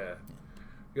 That's true. Yeah.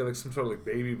 You got like some sort of like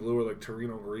baby blue or like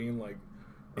Torino green, like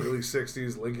early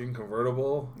 60s Lincoln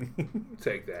convertible.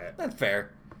 Take that. That's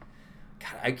fair.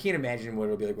 God, I can't imagine what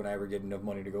it'll be like when I ever get enough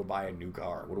money to go buy a new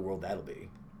car. What a world that'll be.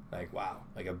 Like, wow.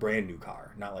 Like a brand new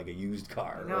car, not like a used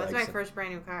car. No, it's my first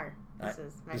brand new car.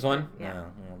 This one? Yeah.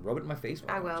 Rub it in my face.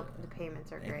 I will. The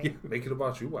payments are great. Make it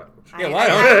about you, why don't you? Yeah, why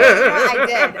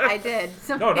don't I did.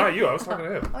 No, not you. I was talking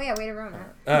to him. Oh, yeah, way to ruin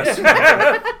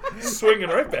that. Swinging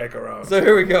right back around. So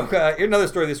here we go. Here's another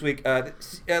story this week. Let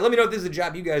me know if this is a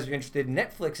job you guys are interested in.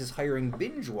 Netflix is hiring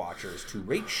binge watchers to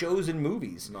rate shows and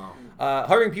movies. No.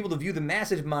 Hiring people to view the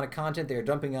massive amount of content they are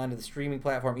dumping onto the streaming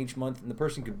platform each month, and the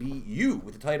person could be you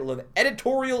with the title of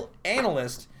editorial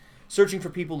analyst, searching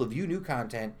for people to view new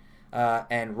content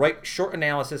and write short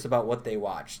analysis about what they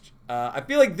watched. I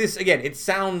feel like this, again, it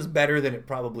sounds better than it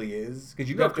probably is. Because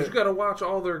you got to watch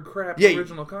all their crap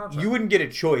original content. You wouldn't get a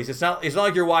choice. It's not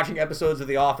like you're watching episodes of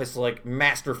The Office, like,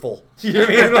 masterful. You know what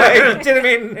I mean? Like, you know what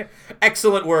I mean?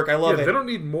 Excellent work. I love it. They don't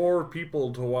need more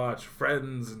people to watch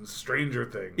Friends and Stranger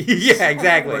Things. Yeah,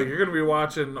 exactly. Like, you're going to be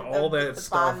watching all that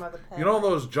stuff. You know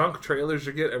those junk trailers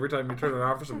you get every time you turn it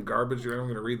on for some garbage you're not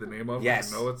even going to read the name of?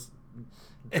 Yes. You know it's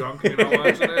junk, you're not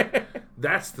watching it?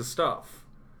 That's the stuff.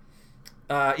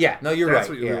 Yeah, no, you're That's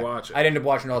right. what you're watching. I'd end up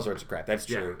watching all sorts of crap. That's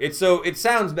true. Yeah. It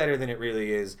sounds better than it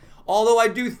really is. Although I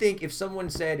do think if someone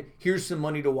said, "Here's some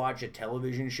money to watch a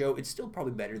television show," it's still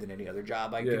probably better than any other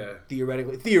job I could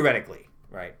theoretically,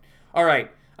 right? All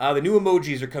right. The new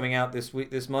emojis are coming out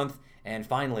this month, and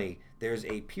finally, there's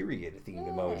a period-themed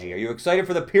emoji. Are you excited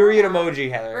for the period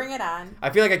emoji, Heather? Bring it on.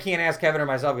 I feel like I can't ask Kevin or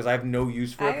myself because I have no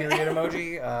use for a period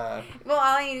emoji. Well,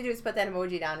 all I need to do is put that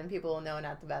emoji down, and people will know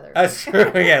not to bother. That's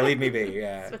true. Yeah, leave me be.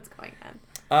 Yeah. That's what's going on.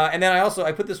 And then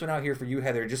I put this one out here for you,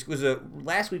 Heather.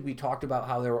 Last week we talked about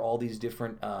how there were all these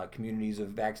different communities of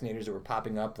vaccinators that were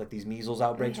popping up, like these measles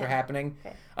outbreaks were happening.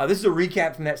 Okay. This is a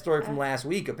recap from that story from last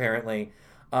week. Apparently,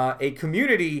 a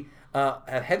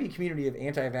heavy community of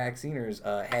anti-vacciners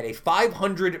had a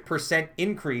 500%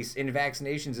 increase in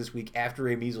vaccinations this week after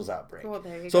a measles outbreak. Well,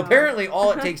 there you so go. Apparently,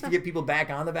 all it takes to get people back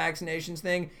on the vaccinations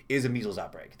thing is a measles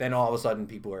outbreak. Then all of a sudden,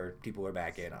 people are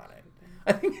back in on it.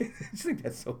 I just think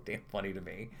that's so damn funny to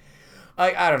me.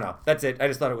 I don't know. That's it. I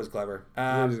just thought it was clever.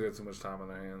 They just got too much time on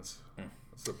their hands.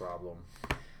 That's the problem.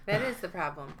 That is the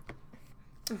problem.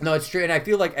 No, it's true, and I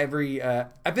feel like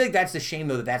that's the shame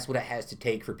though. That's what it has to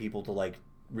take for people to like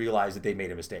realize that they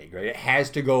made a mistake, right? It has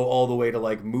to go all the way to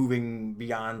like moving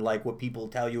beyond like what people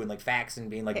tell you and like facts and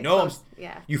being like,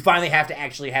 you finally have to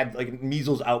actually have like a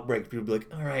measles outbreak. People be like,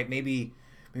 all right, maybe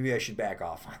I should back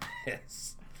off on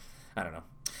this. I don't know.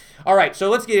 All right, so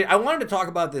let's get it. I wanted to talk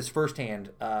about this firsthand.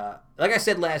 Like I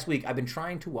said last week, I've been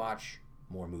trying to watch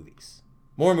more movies.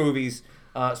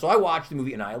 So I watched the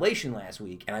movie Annihilation last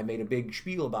week, and I made a big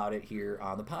spiel about it here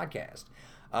on the podcast.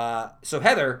 So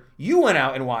Heather, you went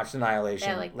out and watched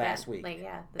Annihilation last week.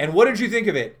 And what did you think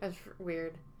of it? It was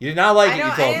weird. You did not like it, you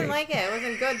told me. I didn't like it. It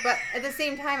wasn't good, but at the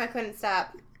same time, I couldn't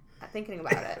stop thinking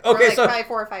about it. Okay, for probably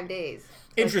 4 or 5 days.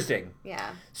 Interesting.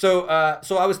 Yeah. So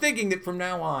I was thinking that from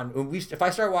now on, if I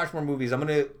start watching more movies, I'm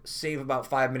going to save about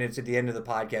 5 minutes at the end of the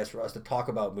podcast for us to talk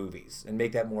about movies and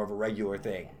make that more of a regular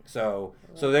thing. So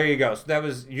there you go. So that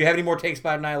was. Do you have any more takes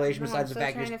about Annihilation besides the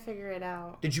fact I'm trying to figure it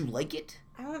out. Did you like it?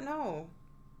 I don't know.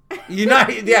 You know what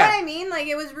I mean? Like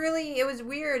it was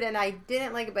weird, and I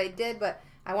didn't like it, but I did. But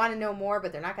I want to know more,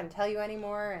 but they're not going to tell you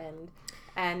anymore,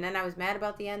 and then I was mad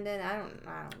about the ending. I don't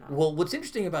know. Well, what's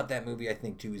interesting about that movie, I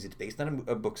think, too, is it's based on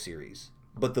a book series.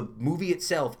 But the movie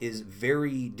itself is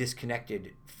very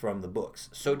disconnected from the books.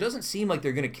 So it doesn't seem like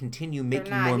they're going to continue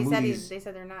making more movies. They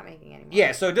said they're not making any more.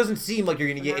 Yeah, so it doesn't seem like you're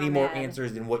going to get any more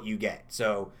answers than what you get.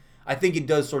 So I think it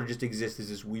does sort of just exist as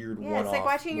this weird one-off it's like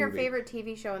watching your movie. favorite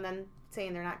TV show and then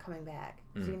saying they're not coming back.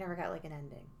 So you never got, like, an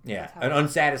ending. Yeah, an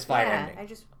unsatisfied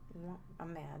ending.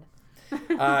 I'm mad.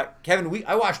 Kevin,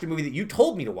 I watched a movie that you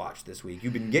told me to watch this week.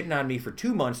 You've been getting on me for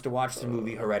 2 months to watch the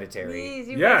movie Hereditary. Please,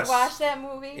 you guys watched that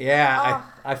movie? Yeah,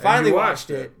 I finally watched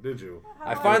it. Did you?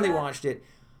 I finally watched it.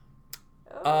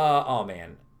 Oh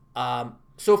man.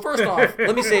 So first off,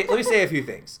 let me say a few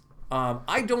things.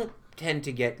 I don't tend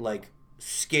to get like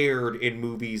scared in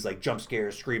movies, like jump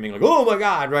scares, screaming, like oh my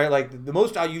god, right? Like the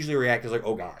most I'll usually react is like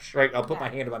oh gosh, right? I'll put my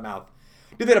hand in my mouth.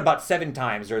 Did that about 7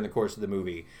 times during the course of the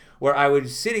movie, where I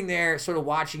was sitting there, sort of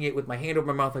watching it with my hand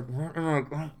over my mouth, like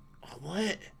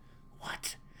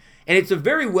what? And it's a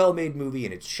very well-made movie,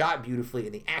 and it's shot beautifully,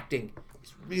 and the acting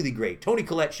is really great. Toni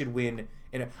Collette should win.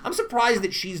 And I'm surprised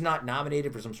that she's not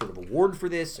nominated for some sort of award for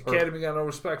this. Academy got no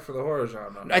respect for the horror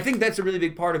genre. I think that's a really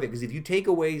big part of it, because if you take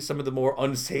away some of the more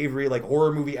unsavory, like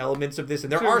horror movie elements of this,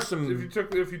 and there are some. If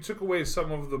you took away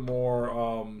some of the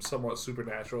more somewhat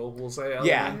supernatural, we'll say.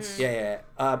 Elements. Yeah.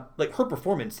 Like her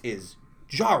performance is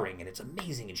jarring and it's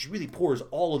amazing, and she really pours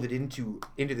all of it into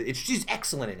the. She's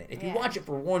excellent in it. If you watch it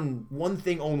for one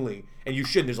thing only, and you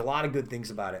should, there's a lot of good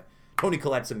things about it. Toni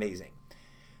Collette's amazing.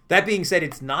 That being said,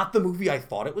 it's not the movie I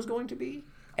thought it was going to be.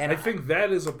 And I think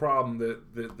that is a problem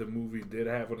that the movie did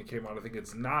have when it came out. I think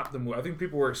it's not the movie. I think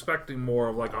people were expecting more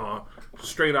of like a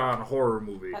straight-on horror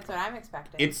movie. That's what I'm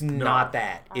expecting. It's not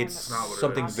that. It's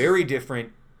something very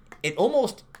different. It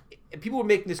almost... People were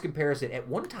making this comparison. At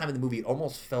one time in the movie, it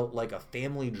almost felt like a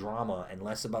family drama and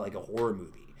less about like a horror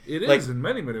movie. It is in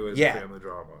many ways a family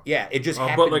drama. Yeah, it just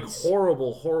happens. But like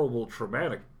horrible,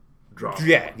 traumatic drama.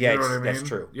 Yeah, you know what I mean? That's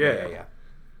true. Yeah.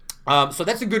 So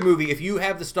that's a good movie. If you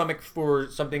have the stomach for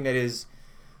something that is,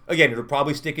 again, it'll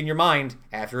probably stick in your mind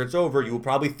after it's over. You will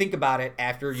probably think about it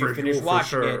after you finish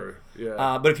watching it.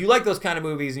 Yeah. But if you like those kind of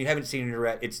movies and you haven't seen it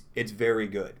yet, it's very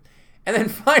good. And then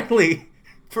finally,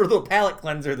 for a little palate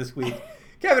cleanser this week,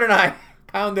 Kevin and I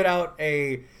pounded out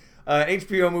an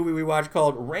HBO movie we watched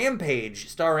called Rampage,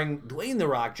 starring Dwayne "The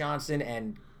Rock" Johnson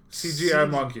and CGI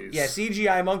monkeys. Yeah,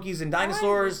 CGI monkeys and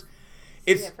dinosaurs.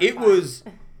 It's bad.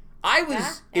 I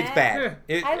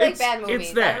like bad movies.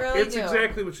 It's that. I really it's do.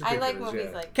 exactly what you think. I like movies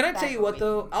like. Can I tell you what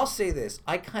though? I'll say this.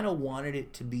 I kind of wanted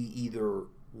it to be either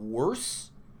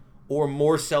worse or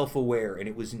more self-aware, and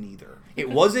it was neither. It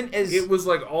wasn't as. It was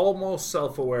like almost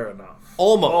self-aware enough.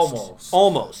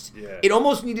 Almost. Yeah. It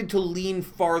almost needed to lean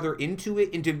farther into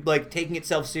it, into like taking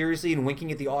itself seriously and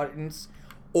winking at the audience,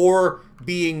 or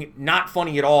being not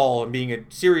funny at all and being a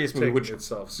serious movie. Taking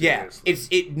itself seriously.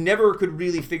 It never could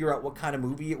really figure out what kind of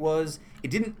movie it was.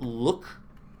 It didn't look.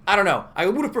 I don't know. I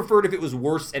would have preferred if it was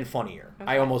worse and funnier.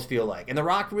 Okay. I almost feel like, and The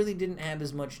Rock really didn't have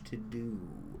as much to do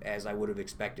as I would have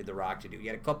expected The Rock to do. He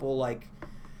had a couple like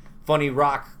funny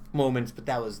Rock moments, but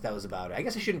that was about it. I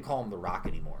guess I shouldn't call him The Rock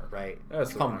anymore, right?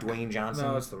 Call him Dwayne Johnson.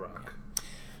 No, it's The Rock.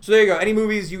 So there you go. Any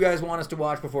movies you guys want us to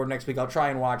watch before next week? I'll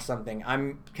try and watch something.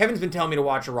 Kevin's been telling me to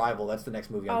watch Arrival. That's the next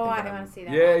movie I'm thinking. I want to see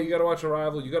that. Yeah, you got to watch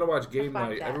Arrival. You got to watch Game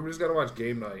Night. Everybody's got to watch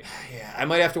Game Night. Yeah, I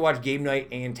might have to watch Game Night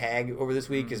and Tag over this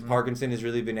week because Parkinson has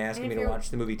really been asking me to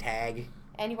watch the movie Tag.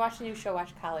 And you watch the new show,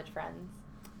 watch College Friends.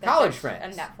 College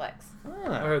Friends on Netflix.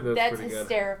 I heard that's pretty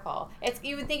hysterical. Good.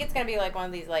 You would think it's gonna be like one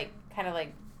of these like kind of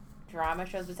like drama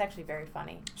shows, but it's actually very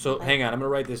funny. So hang on, I'm gonna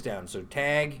write this down. So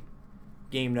Tag,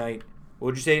 Game Night, What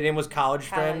would you say the name was? College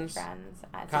Friends?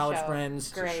 College Friends.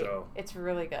 It's great. show. It's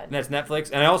really good. And that's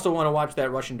Netflix. And I also want to watch that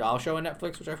Russian doll show on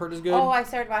Netflix, which I've heard is good. Oh, I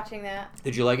started watching that.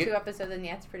 Did you like it? 2 episodes, and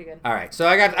yeah, it's pretty good. All right, so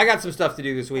I got some stuff to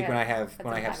do this week when I have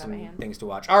some things to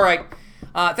watch. All right,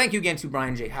 thank you again to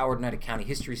Brian J. Howard, Oneida County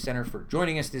History Center, for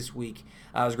joining us this week.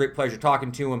 It was a great pleasure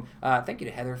talking to him. Thank you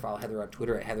to Heather. Follow Heather on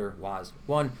Twitter at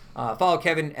HeatherWaz1. Follow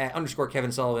Kevin at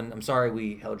 _Kevin Sullivan. I'm sorry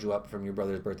we held you up from your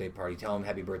brother's birthday party. Tell him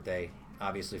happy birthday.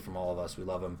 Obviously, from all of us, we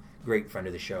love him. Great friend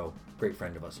of the show. Great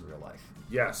friend of us in real life.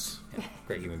 Yes. Yeah,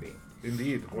 great human being.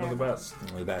 Indeed. One of the best.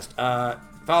 One of the best.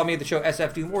 Follow me at the show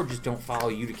SF Doom, or just don't follow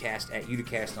Uticast at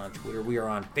Uticast on Twitter. We are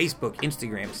on Facebook,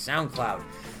 Instagram, SoundCloud,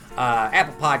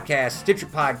 Apple Podcasts, Stitcher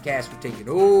Podcasts. We're taking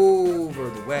over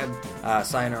the web.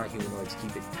 Sayonara Humanoids,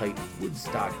 keep it tight.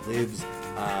 Woodstock lives.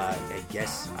 I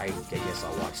guess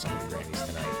I'll watch some of the Grammys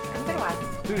tonight. I'm gonna watch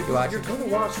it. Dude, you're going to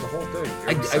watch the whole thing.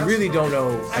 I really don't know.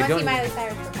 I want to see Miley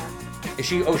Cyrus perform. Is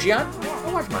she? Oh, is she on?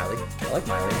 I'll watch Miley. I like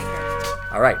Miley.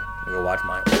 All right, we'll go watch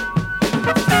Miley.